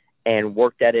and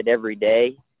worked at it every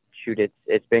day. Shoot,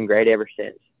 it's been great ever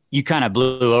since. You kind of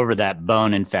blew over that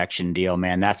bone infection deal,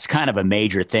 man. That's kind of a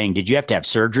major thing. Did you have to have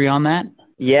surgery on that?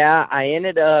 Yeah, I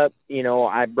ended up,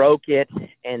 I broke it,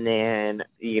 and then,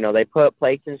 they put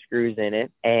plates and screws in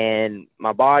it, and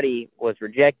my body was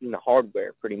rejecting the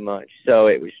hardware pretty much. So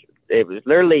it was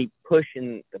literally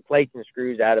pushing the plates and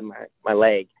screws out of my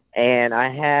leg. And I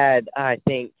had, I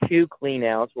think, 2 clean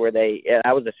outs where that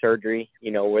was a surgery,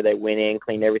 where they went in,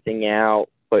 cleaned everything out,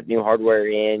 put new hardware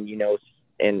in,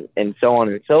 and so on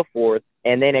and so forth.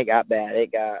 And then it got bad.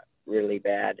 It got really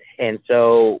bad. And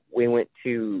so we went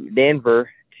to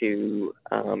Denver to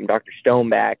Dr.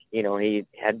 Stoneback. He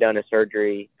had done a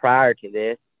surgery prior to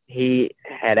this. He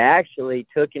had actually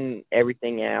taken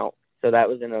everything out. So that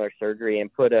was another surgery,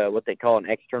 and put what they call an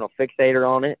external fixator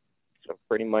on it. So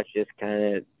pretty much just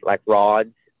kind of like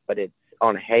rods, but it's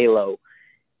on a halo.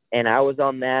 And I was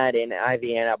on that and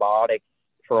IV antibiotics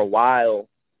for a while.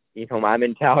 my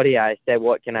mentality, I said,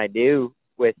 what can I do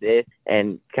with this,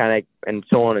 and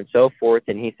so on and so forth.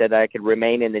 And he said I could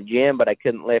remain in the gym, but I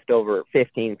couldn't lift over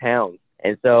 15 pounds.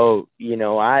 And so,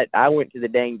 I went to the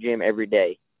dang gym every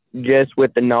day, just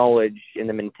with the knowledge and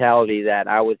the mentality that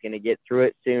I was going to get through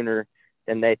it sooner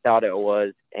than they thought it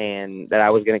was, and that I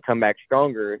was going to come back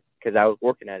stronger because I was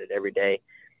working at it every day.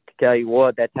 To tell you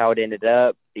what, that's how it ended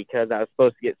up, because I was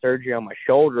supposed to get surgery on my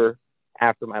shoulder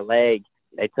after my leg.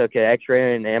 They took an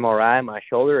x-ray and an MRI on my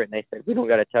shoulder, and they said, we don't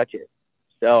got to touch it.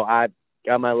 So I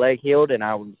got my leg healed, and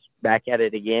I was back at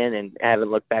it again and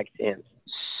haven't looked back since.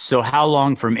 So how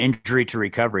long from injury to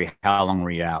recovery? How long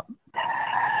were you out?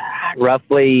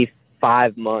 Roughly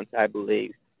 5 months, I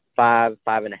believe.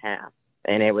 5.5.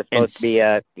 And it was supposed to be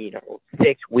a,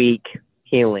 6-week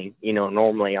healing,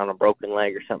 normally on a broken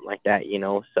leg or something like that,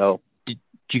 so. Did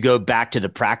you go back to the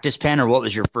practice pen, or what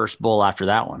was your first bull after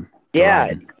that one?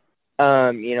 Yeah.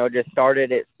 Just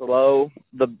started it slow.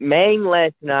 The main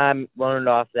lesson I learned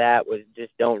off that was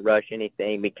just don't rush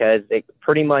anything, because it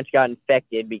pretty much got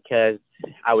infected because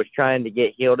I was trying to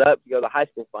get healed up to go to the high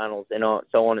school finals and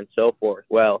so on and so forth.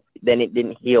 Well, then it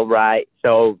didn't heal right.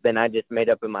 So then I just made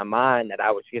up in my mind that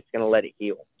I was just going to let it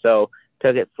heal. So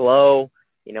took it slow.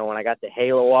 When I got the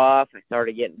halo off, I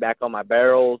started getting back on my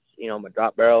barrels, my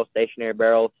drop barrels, stationary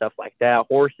barrels, stuff like that,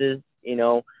 horses,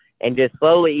 and just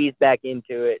slowly eased back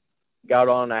into it. Got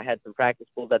on, I had some practice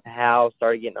pools at the house,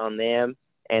 started getting on them,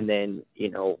 and then,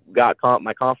 got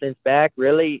my confidence back.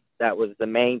 Really, that was the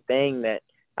main thing that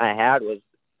I had, was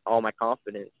all my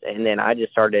confidence. And then I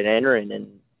just started entering,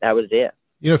 and that was it.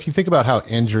 If you think about how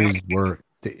injuries work,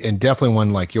 and definitely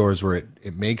one like yours where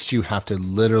it makes you have to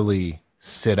literally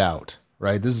sit out,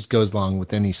 right? This goes along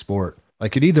with any sport.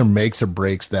 Like, it either makes or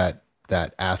breaks that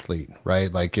athlete,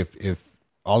 right? Like if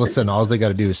all of a sudden all they got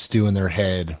to do is stew in their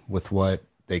head with what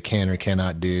they can or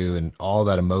cannot do, and all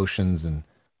that emotions. And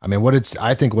I mean,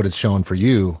 I think what it's shown for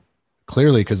you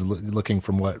clearly, because looking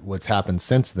from what's happened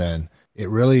since then, it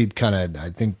really kind of, I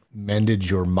think, mended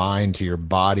your mind to your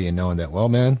body, and knowing that, well,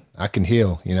 man, I can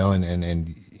heal, it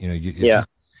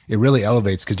really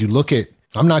elevates. Because you look at,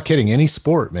 I'm not kidding, any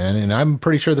sport, man, and I'm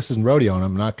pretty sure this isn't rodeo, and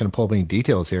I'm not going to pull up any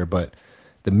details here, but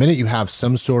the minute you have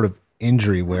some sort of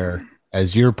injury where,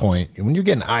 as your point, when you're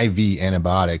getting IV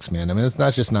antibiotics, man, I mean, it's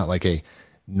not like a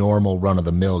normal run of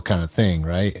the mill kind of thing,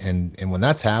 right? And when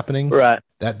that's happening, right,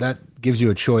 that gives you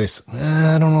a choice.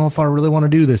 I don't know if I really want to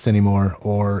do this anymore,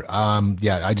 or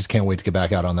I just can't wait to get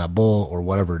back out on that bull, or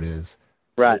whatever it is.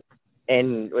 Right.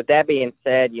 And with that being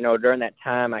said, during that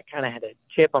time, I kind of had a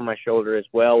chip on my shoulder as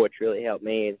well, which really helped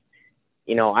me. Is,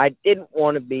 I didn't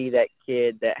want to be that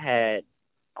kid that had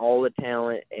all the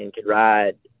talent and could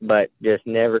ride, but just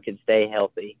never could stay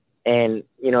healthy. And,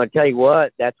 I tell you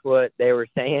what, that's what they were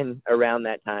saying around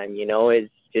that time, is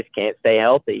just can't stay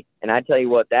healthy. And I tell you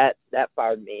what, that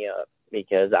fired me up,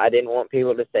 because I didn't want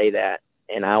people to say that.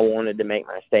 And I wanted to make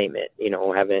my statement,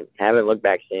 haven't looked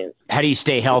back since. How do you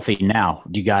stay healthy now?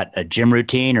 Do you got a gym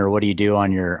routine, or what do you do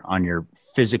on your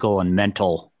physical and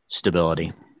mental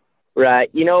stability?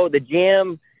 Right. The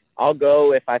gym, I'll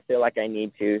go if I feel like I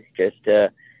need to, just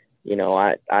to,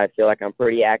 I feel like I'm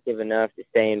pretty active enough to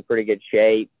stay in pretty good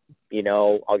shape.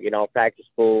 I'll get on practice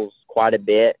pools quite a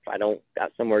bit. If I don't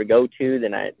got somewhere to go to,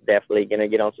 then I definitely going to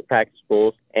get on some practice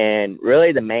pools. And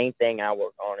really the main thing I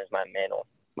work on is my mental.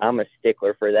 I'm a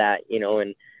stickler for that,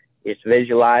 and just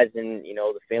visualizing,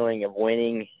 the feeling of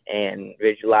winning, and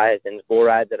visualizing the bull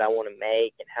rides that I want to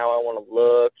make, and how I want to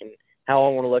look, and how I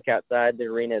want to look outside the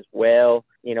arena as well,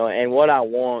 and what I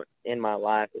want in my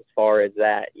life as far as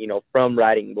that, from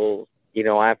riding bulls.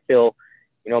 I feel,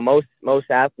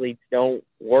 most athletes don't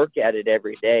work at it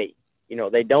every day.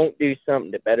 They don't do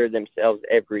something to better themselves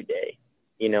every day,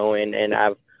 and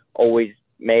I've always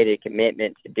made a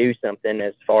commitment to do something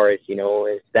as far as,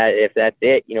 as that, if that's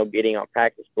it, getting on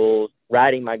practice pools,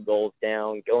 writing my goals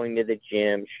down, going to the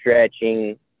gym,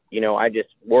 stretching, I just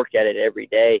work at it every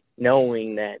day,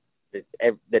 knowing that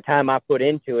the time I put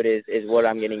into it is what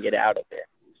I'm going to get out of it.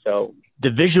 So the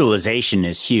visualization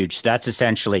is huge. That's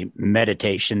essentially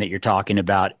meditation that you're talking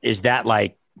about. Is that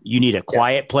like you need a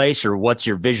quiet place, or what's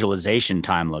your visualization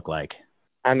time look like?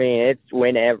 I mean, it's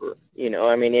whenever,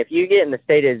 if you get in the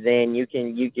state of Zen, you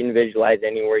can visualize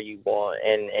anywhere you want.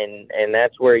 And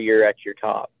that's where you're at your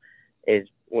top, is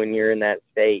when you're in that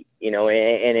state,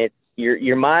 and it's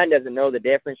your mind doesn't know the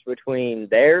difference between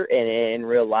there and in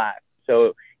real life.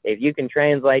 So if you can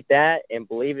translate that and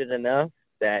believe it enough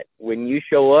that when you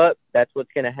show up, that's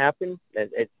what's going to happen,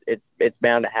 it's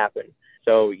bound to happen.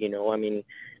 So,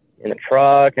 in the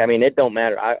truck, it don't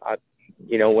matter. I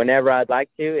whenever I'd like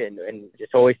to, and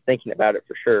just always thinking about it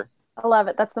for sure. I love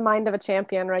it. That's the mind of a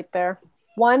champion right there.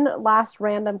 One last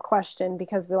random question,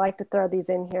 because we like to throw these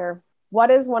in here.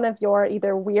 What is one of your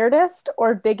either weirdest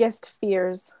or biggest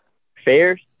fears?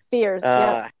 Fears? Fears.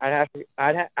 Yeah. I'd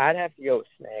have to go with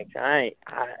snakes.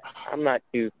 I'm not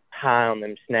too high on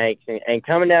them snakes. And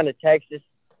coming down to Texas,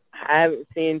 I haven't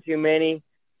seen too many.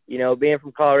 You know, being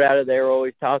from Colorado, they were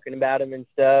always talking about them and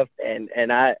stuff. And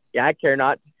I care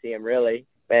not to see them really.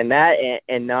 And that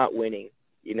and not winning,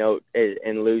 you know,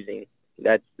 and losing.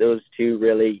 That's those two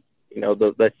really. You know,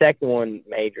 the second one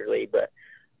majorly, but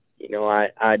you know,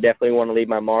 I definitely want to leave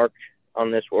my mark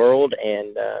on this world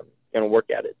and going to work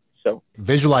at it. So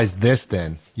visualize this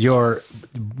then. You're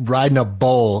riding a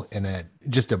bull in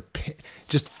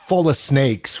just full of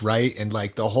snakes, right? And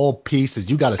like the whole piece is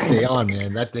you got to stay on,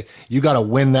 man. You got to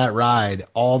win that ride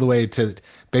all the way to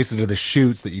basically to the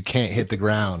chutes that you can't hit the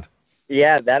ground.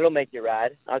 Yeah, that'll make you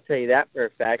ride. I'll tell you that for a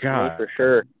fact, for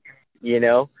sure. You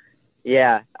know,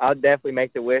 yeah, I'll definitely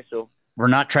make the whistle. We're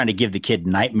not trying to give the kid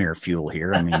nightmare fuel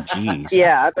here. I mean, geez.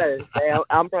 Yeah, I better say,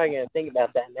 I'm probably going to think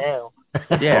about that now.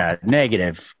 Yeah,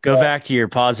 negative. Go back to your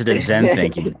positive Zen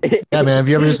thinking. Yeah, man. If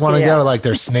you ever just want to go, like,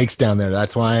 there's snakes down there.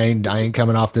 That's why I ain't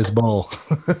coming off this bowl.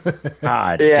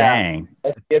 God dang.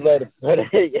 That's a good way to put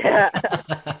it. Yeah.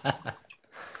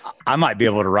 I might be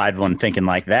able to ride one thinking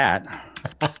like that.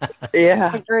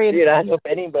 Yeah. Agreed. Dude, I hope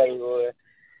anybody would.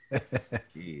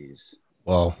 Jeez.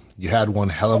 Well, you had one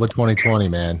hell of a 2020,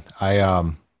 man.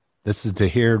 This is to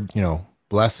hear, you know,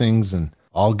 blessings and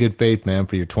all good faith, man,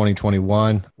 for your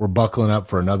 2021. We're buckling up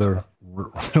for another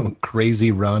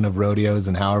crazy run of rodeos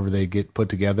and however they get put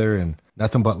together, and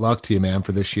nothing but luck to you, man,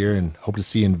 for this year, and hope to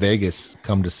see you in Vegas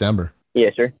come December.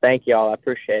 Yes, sir. Thank y'all. I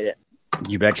appreciate it.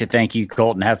 You betcha. Thank you,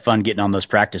 Colton. Have fun getting on those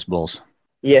practice bulls.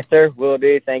 Yes, sir. Will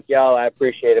do. Thank y'all. I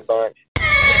appreciate it a bunch.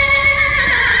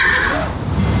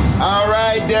 All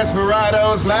right,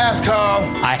 Desperados, last call.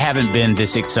 I haven't been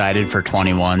this excited for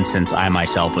 21 since I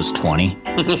myself was 20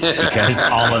 because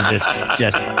all of this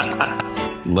just,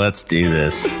 let's do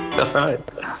this. All right.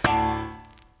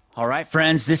 All right,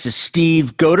 friends, this is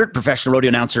Steve Godert, professional rodeo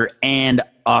announcer and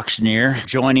auctioneer.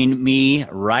 Joining me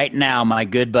right now, my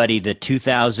good buddy, the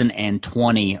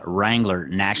 2020 Wrangler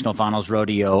National Finals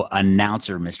Rodeo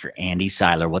announcer, Mr. Andy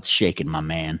Seiler. What's shaking, my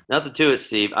man? Nothing to it,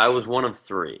 Steve. I was one of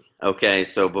three. Okay,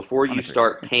 so before you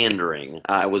start pandering,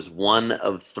 I was one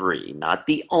of three, not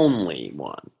the only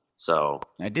one. So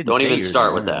I didn't don't say even you're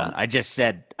start the with only that. one. I just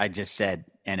said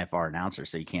NFR announcer,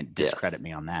 so you can't discredit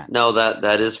me on that. No,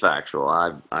 that is factual.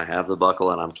 I have the buckle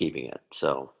and I'm keeping it.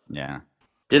 So yeah,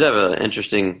 did have an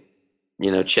interesting,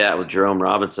 chat with Jerome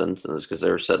Robinson because they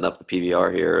were setting up the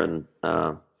PBR here, and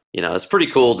it's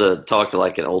pretty cool to talk to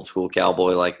like an old school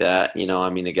cowboy like that.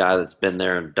 A guy that's been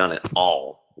there and done it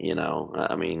all.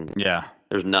 Yeah,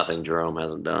 there's nothing Jerome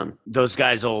hasn't done. Those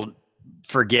guys will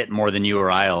forget more than you or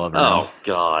I'll ever know. Oh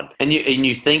God! And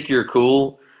you think you're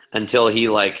cool until he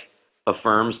like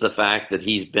affirms the fact that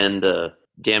he's been to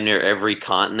damn near every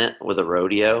continent with a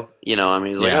rodeo. He's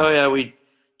like, oh yeah, we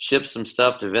shipped some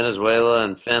stuff to Venezuela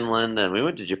and Finland, and we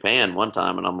went to Japan one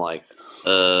time, and I'm like,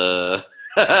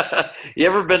 you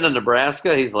ever been to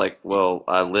Nebraska? He's like, well,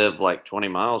 I live like 20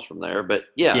 miles from there, but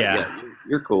yeah,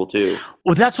 you're cool too.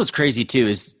 Well, that's what's crazy too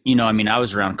is, I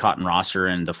was around Cotton Rosser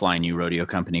and the Flying U Rodeo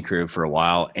Company crew for a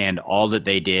while, and all that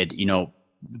they did,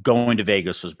 going to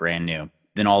Vegas was brand new.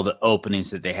 Then all the openings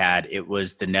that they had, it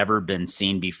was the never been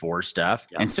seen before stuff.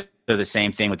 Yeah. And so the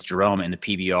same thing with Jerome and the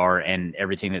PBR and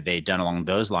everything that they'd done along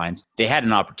those lines. They had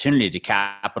an opportunity to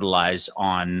capitalize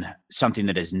on something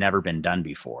that has never been done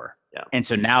before. Yeah. And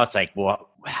so now it's like,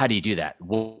 well, how do you do that?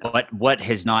 What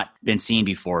has not been seen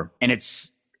before? And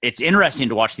it's interesting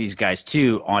to watch these guys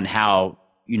too on how,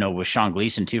 with Sean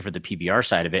Gleason too for the PBR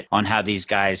side of it, on how these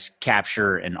guys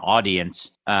capture an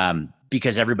audience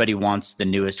because everybody wants the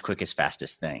newest, quickest,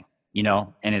 fastest thing,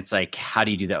 and it's like, how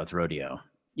do you do that with rodeo?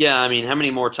 Yeah. How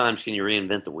many more times can you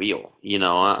reinvent the wheel?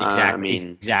 Exactly.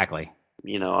 Exactly.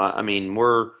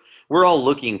 We're all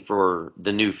looking for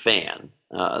the new fan.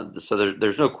 So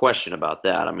there's no question about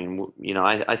that.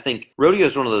 I think rodeo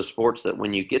is one of those sports that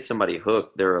when you get somebody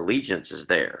hooked, their allegiance is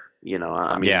there.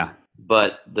 Yeah.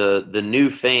 But the new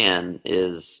fan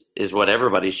is what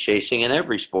everybody's chasing in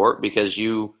every sport because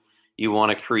you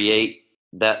want to create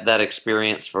that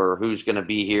experience for who's going to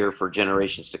be here for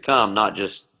generations to come, not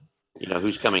just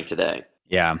who's coming today.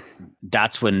 Yeah,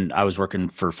 that's when I was working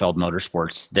for Feld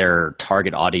Motorsports. Their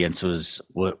target audience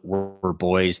were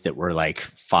boys that were like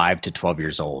 5 to 12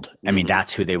 years old.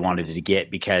 That's who they wanted to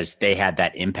get because they had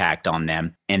that impact on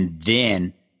them. And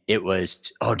then it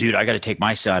was, oh, dude, I got to take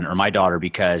my son or my daughter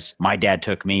because my dad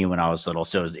took me when I was little.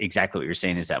 So it's exactly what you're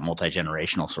saying is that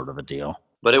multi-generational sort of a deal.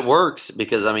 But it works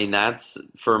because, I mean, that's,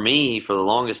 for me, for the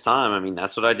longest time, I mean,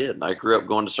 that's what I did. I grew up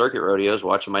going to circuit rodeos,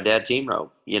 watching my dad team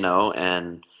rope, you know,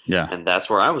 and that's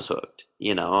where I was hooked,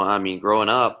 you know. I mean, growing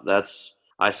up,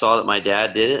 I saw that my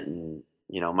dad did it, and,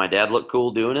 you know, my dad looked cool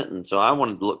doing it, and so I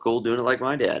wanted to look cool doing it like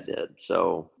my dad did.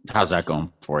 So how's that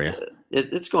going for you?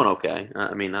 It's going okay.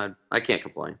 I mean, I can't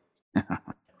complain.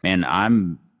 Man,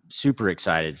 I'm super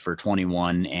excited for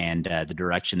 21 and the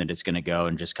direction that it's going to go,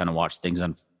 and just kind of watch things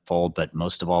unfold. But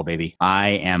most of all, baby, I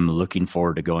am looking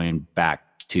forward to going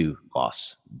back to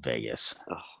Las Vegas.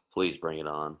 Oh, please bring it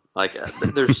on. Like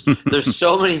there's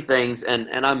so many things, and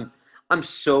I'm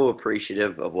so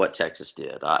appreciative of what Texas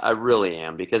did. I really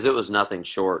am, because it was nothing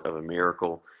short of a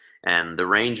miracle. And the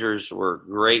Rangers were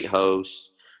great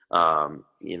hosts.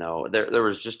 You know, there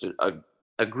was just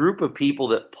a group of people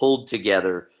that pulled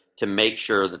together to make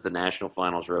sure that the National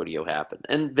Finals Rodeo happened.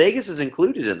 And Vegas is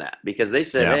included in that, because they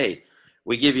said, hey,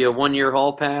 we give you a 1-year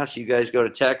hall pass. You guys go to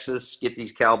Texas, get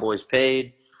these Cowboys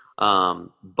paid.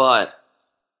 But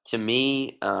to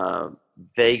me,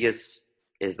 Vegas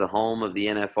is the home of the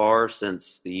NFR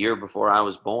since the year before I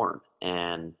was born.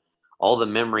 And all the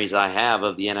memories I have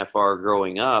of the NFR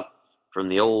growing up, from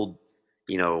the old,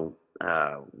 you know,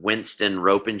 Winston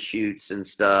rope and shoots and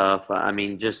stuff. I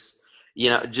mean, just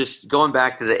going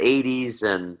back to the 80s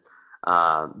and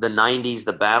the 90s,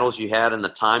 the battles you had in the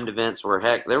timed events where,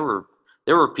 heck, there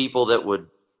were people that would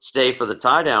stay for the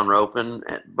tie-down roping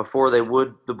before they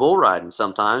would the bull riding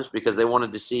sometimes, because they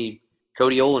wanted to see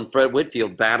Cody Ohl and Fred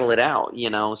Whitfield battle it out, you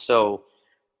know. So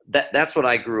that's what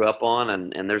I grew up on,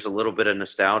 and there's a little bit of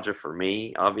nostalgia for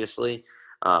me, obviously.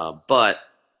 But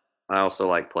I also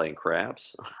like playing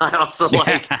craps. I also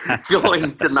like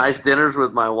going to nice dinners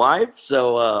with my wife.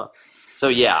 So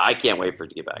yeah, I can't wait for it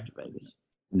to get back to Vegas.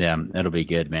 Yeah, it'll be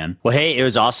good, man. Well, hey, it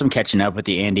was awesome catching up with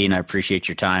you, Andy, and I appreciate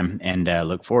your time, and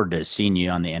look forward to seeing you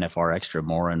on the NFR Extra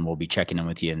more, and we'll be checking in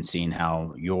with you and seeing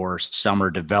how your summer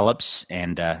develops,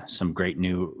 and some great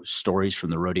new stories from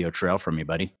the rodeo trail from you,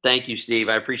 buddy. Thank you, Steve.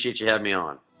 I appreciate you having me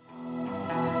on.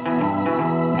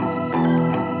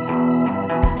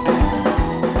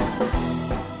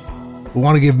 We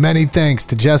want to give many thanks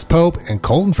to Jess Pope and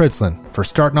Colton Fritzland for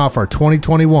starting off our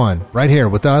 2021 right here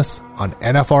with us on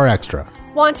NFR Extra.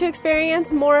 Want to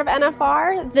experience more of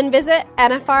NFR? Then visit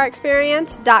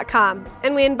nfrexperience.com.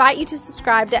 And we invite you to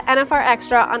subscribe to NFR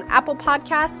Extra on Apple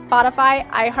Podcasts, Spotify,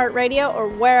 iHeartRadio, or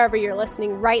wherever you're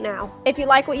listening right now. If you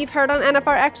like what you've heard on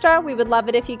NFR Extra, we would love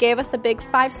it if you gave us a big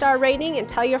 5-star rating and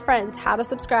tell your friends how to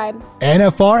subscribe.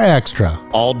 NFR Extra.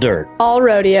 All dirt. All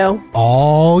rodeo.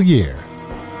 All year.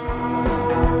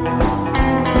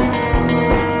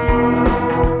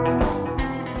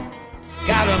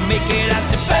 Gotta make it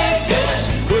out to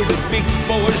Vegas, where the big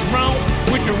boys roam,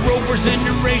 with the rovers and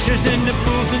the racers and the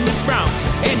bulls and the broncs,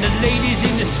 and the ladies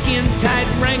in the skin-tight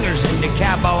wranglers and the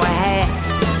cowboy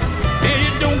hats. And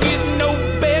it don't get